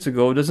 5 minutes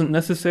ago, doesn't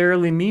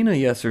necessarily mean a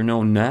yes or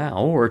no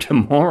now or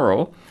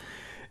tomorrow.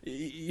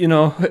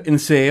 In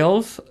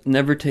sales,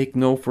 never take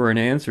no for an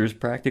answer is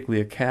practically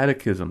a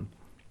catechism.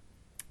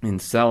 In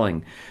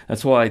selling,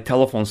 that's why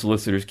telephone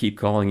solicitors keep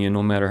calling you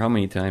no matter how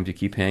many times you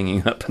keep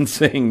hanging up and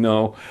saying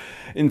no.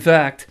 In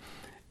fact,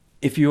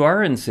 if you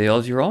are in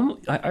sales,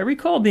 I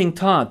recall being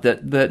taught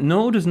that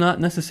no does not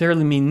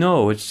necessarily mean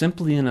no. It's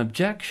simply an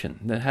objection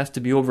that has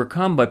to be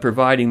overcome by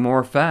providing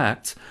more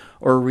facts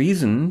or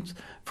reasons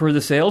for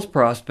the sales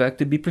prospect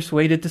to be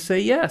persuaded to say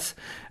yes.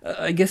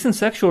 I guess in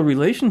sexual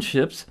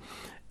relationships,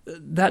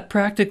 that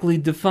practically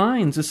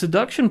defines the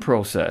seduction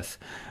process.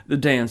 The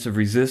dance of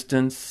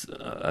resistance,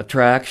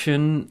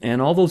 attraction,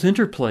 and all those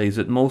interplays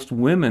that most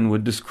women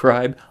would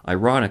describe,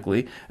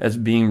 ironically, as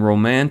being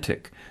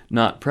romantic,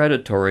 not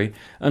predatory,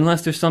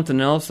 unless there's something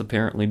else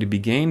apparently to be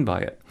gained by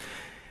it.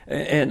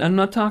 And I'm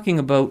not talking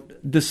about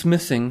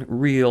dismissing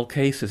real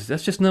cases.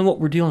 That's just not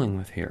what we're dealing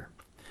with here.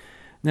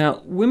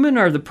 Now, women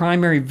are the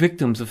primary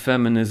victims of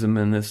feminism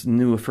and this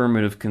new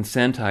affirmative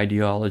consent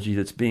ideology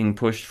that's being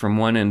pushed from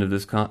one end of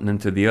this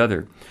continent to the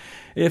other.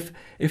 If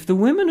the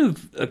women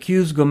who've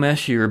accused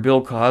Ghomeshi or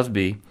Bill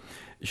Cosby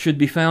should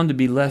be found to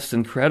be less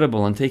than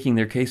credible in taking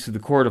their case to the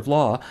court of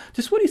law,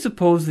 just what do you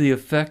suppose the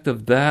effect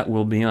of that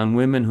will be on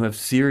women who have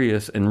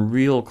serious and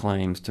real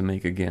claims to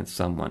make against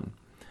someone?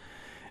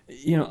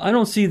 I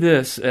don't see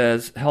this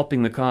as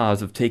helping the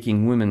cause of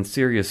taking women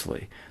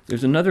seriously.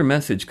 There's another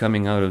message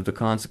coming out of the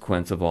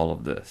consequence of all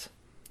of this.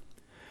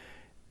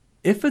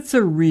 If it's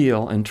a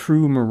real and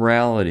true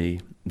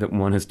morality that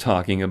one is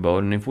talking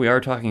about, and if we are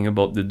talking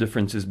about the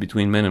differences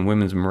between men and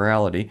women's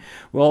morality,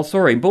 well,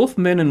 both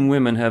men and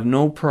women have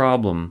no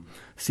problem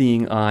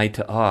seeing eye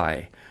to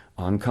eye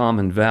on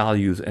common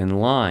values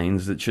and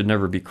lines that should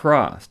never be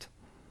crossed.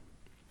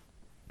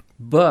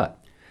 But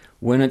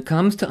when it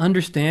comes to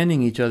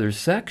understanding each other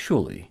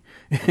sexually,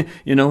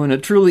 in a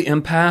truly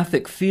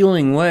empathic,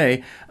 feeling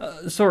way,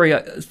 as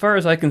far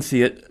as I can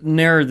see it,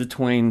 ne'er the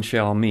twain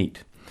shall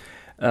meet.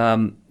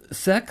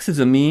 Sex is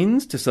a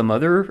means to some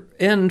other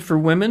end for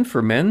women.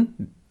 For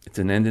men, it's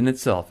an end in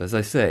itself, as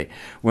I say.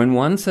 When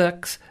one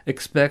sex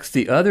expects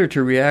the other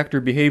to react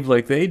or behave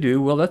like they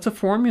do, well, that's a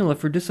formula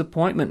for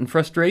disappointment and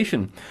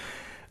frustration.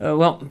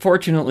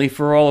 Fortunately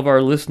for all of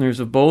our listeners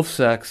of both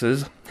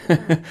sexes,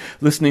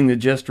 listening to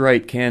Just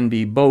Right can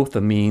be both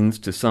a means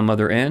to some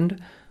other end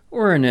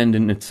or an end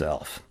in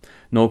itself.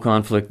 No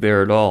conflict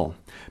there at all.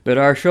 But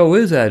our show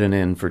is at an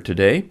end for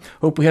today.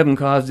 Hope we haven't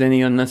caused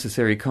any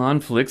unnecessary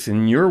conflicts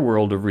in your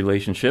world of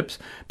relationships,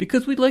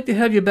 because we'd like to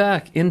have you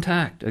back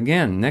intact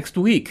again next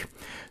week.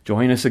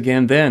 Join us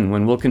again then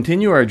when we'll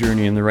continue our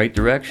journey in the right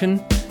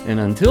direction. And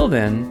until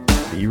then,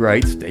 be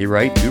right, stay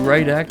right, do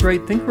right, act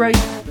right, think right,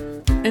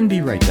 and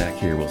be right back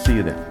here. We'll see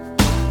you then.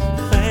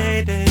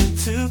 Fade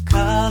into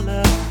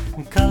color,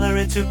 and color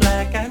into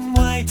black and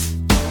white.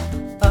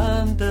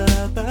 Under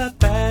the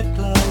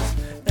bedclothes,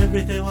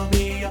 everything will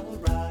be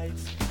alright.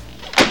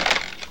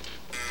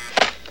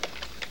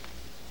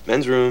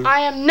 Men's room.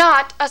 I am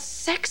not a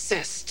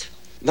sexist.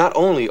 Not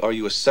only are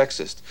you a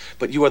sexist,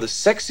 but you are the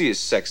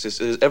sexiest sexist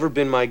it has ever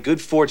been my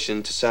good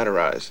fortune to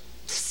satirize.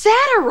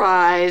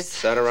 Satirize?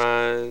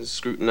 Satirize,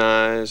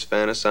 scrutinize,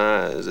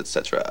 fantasize,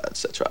 etc.,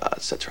 etc.,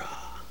 etc.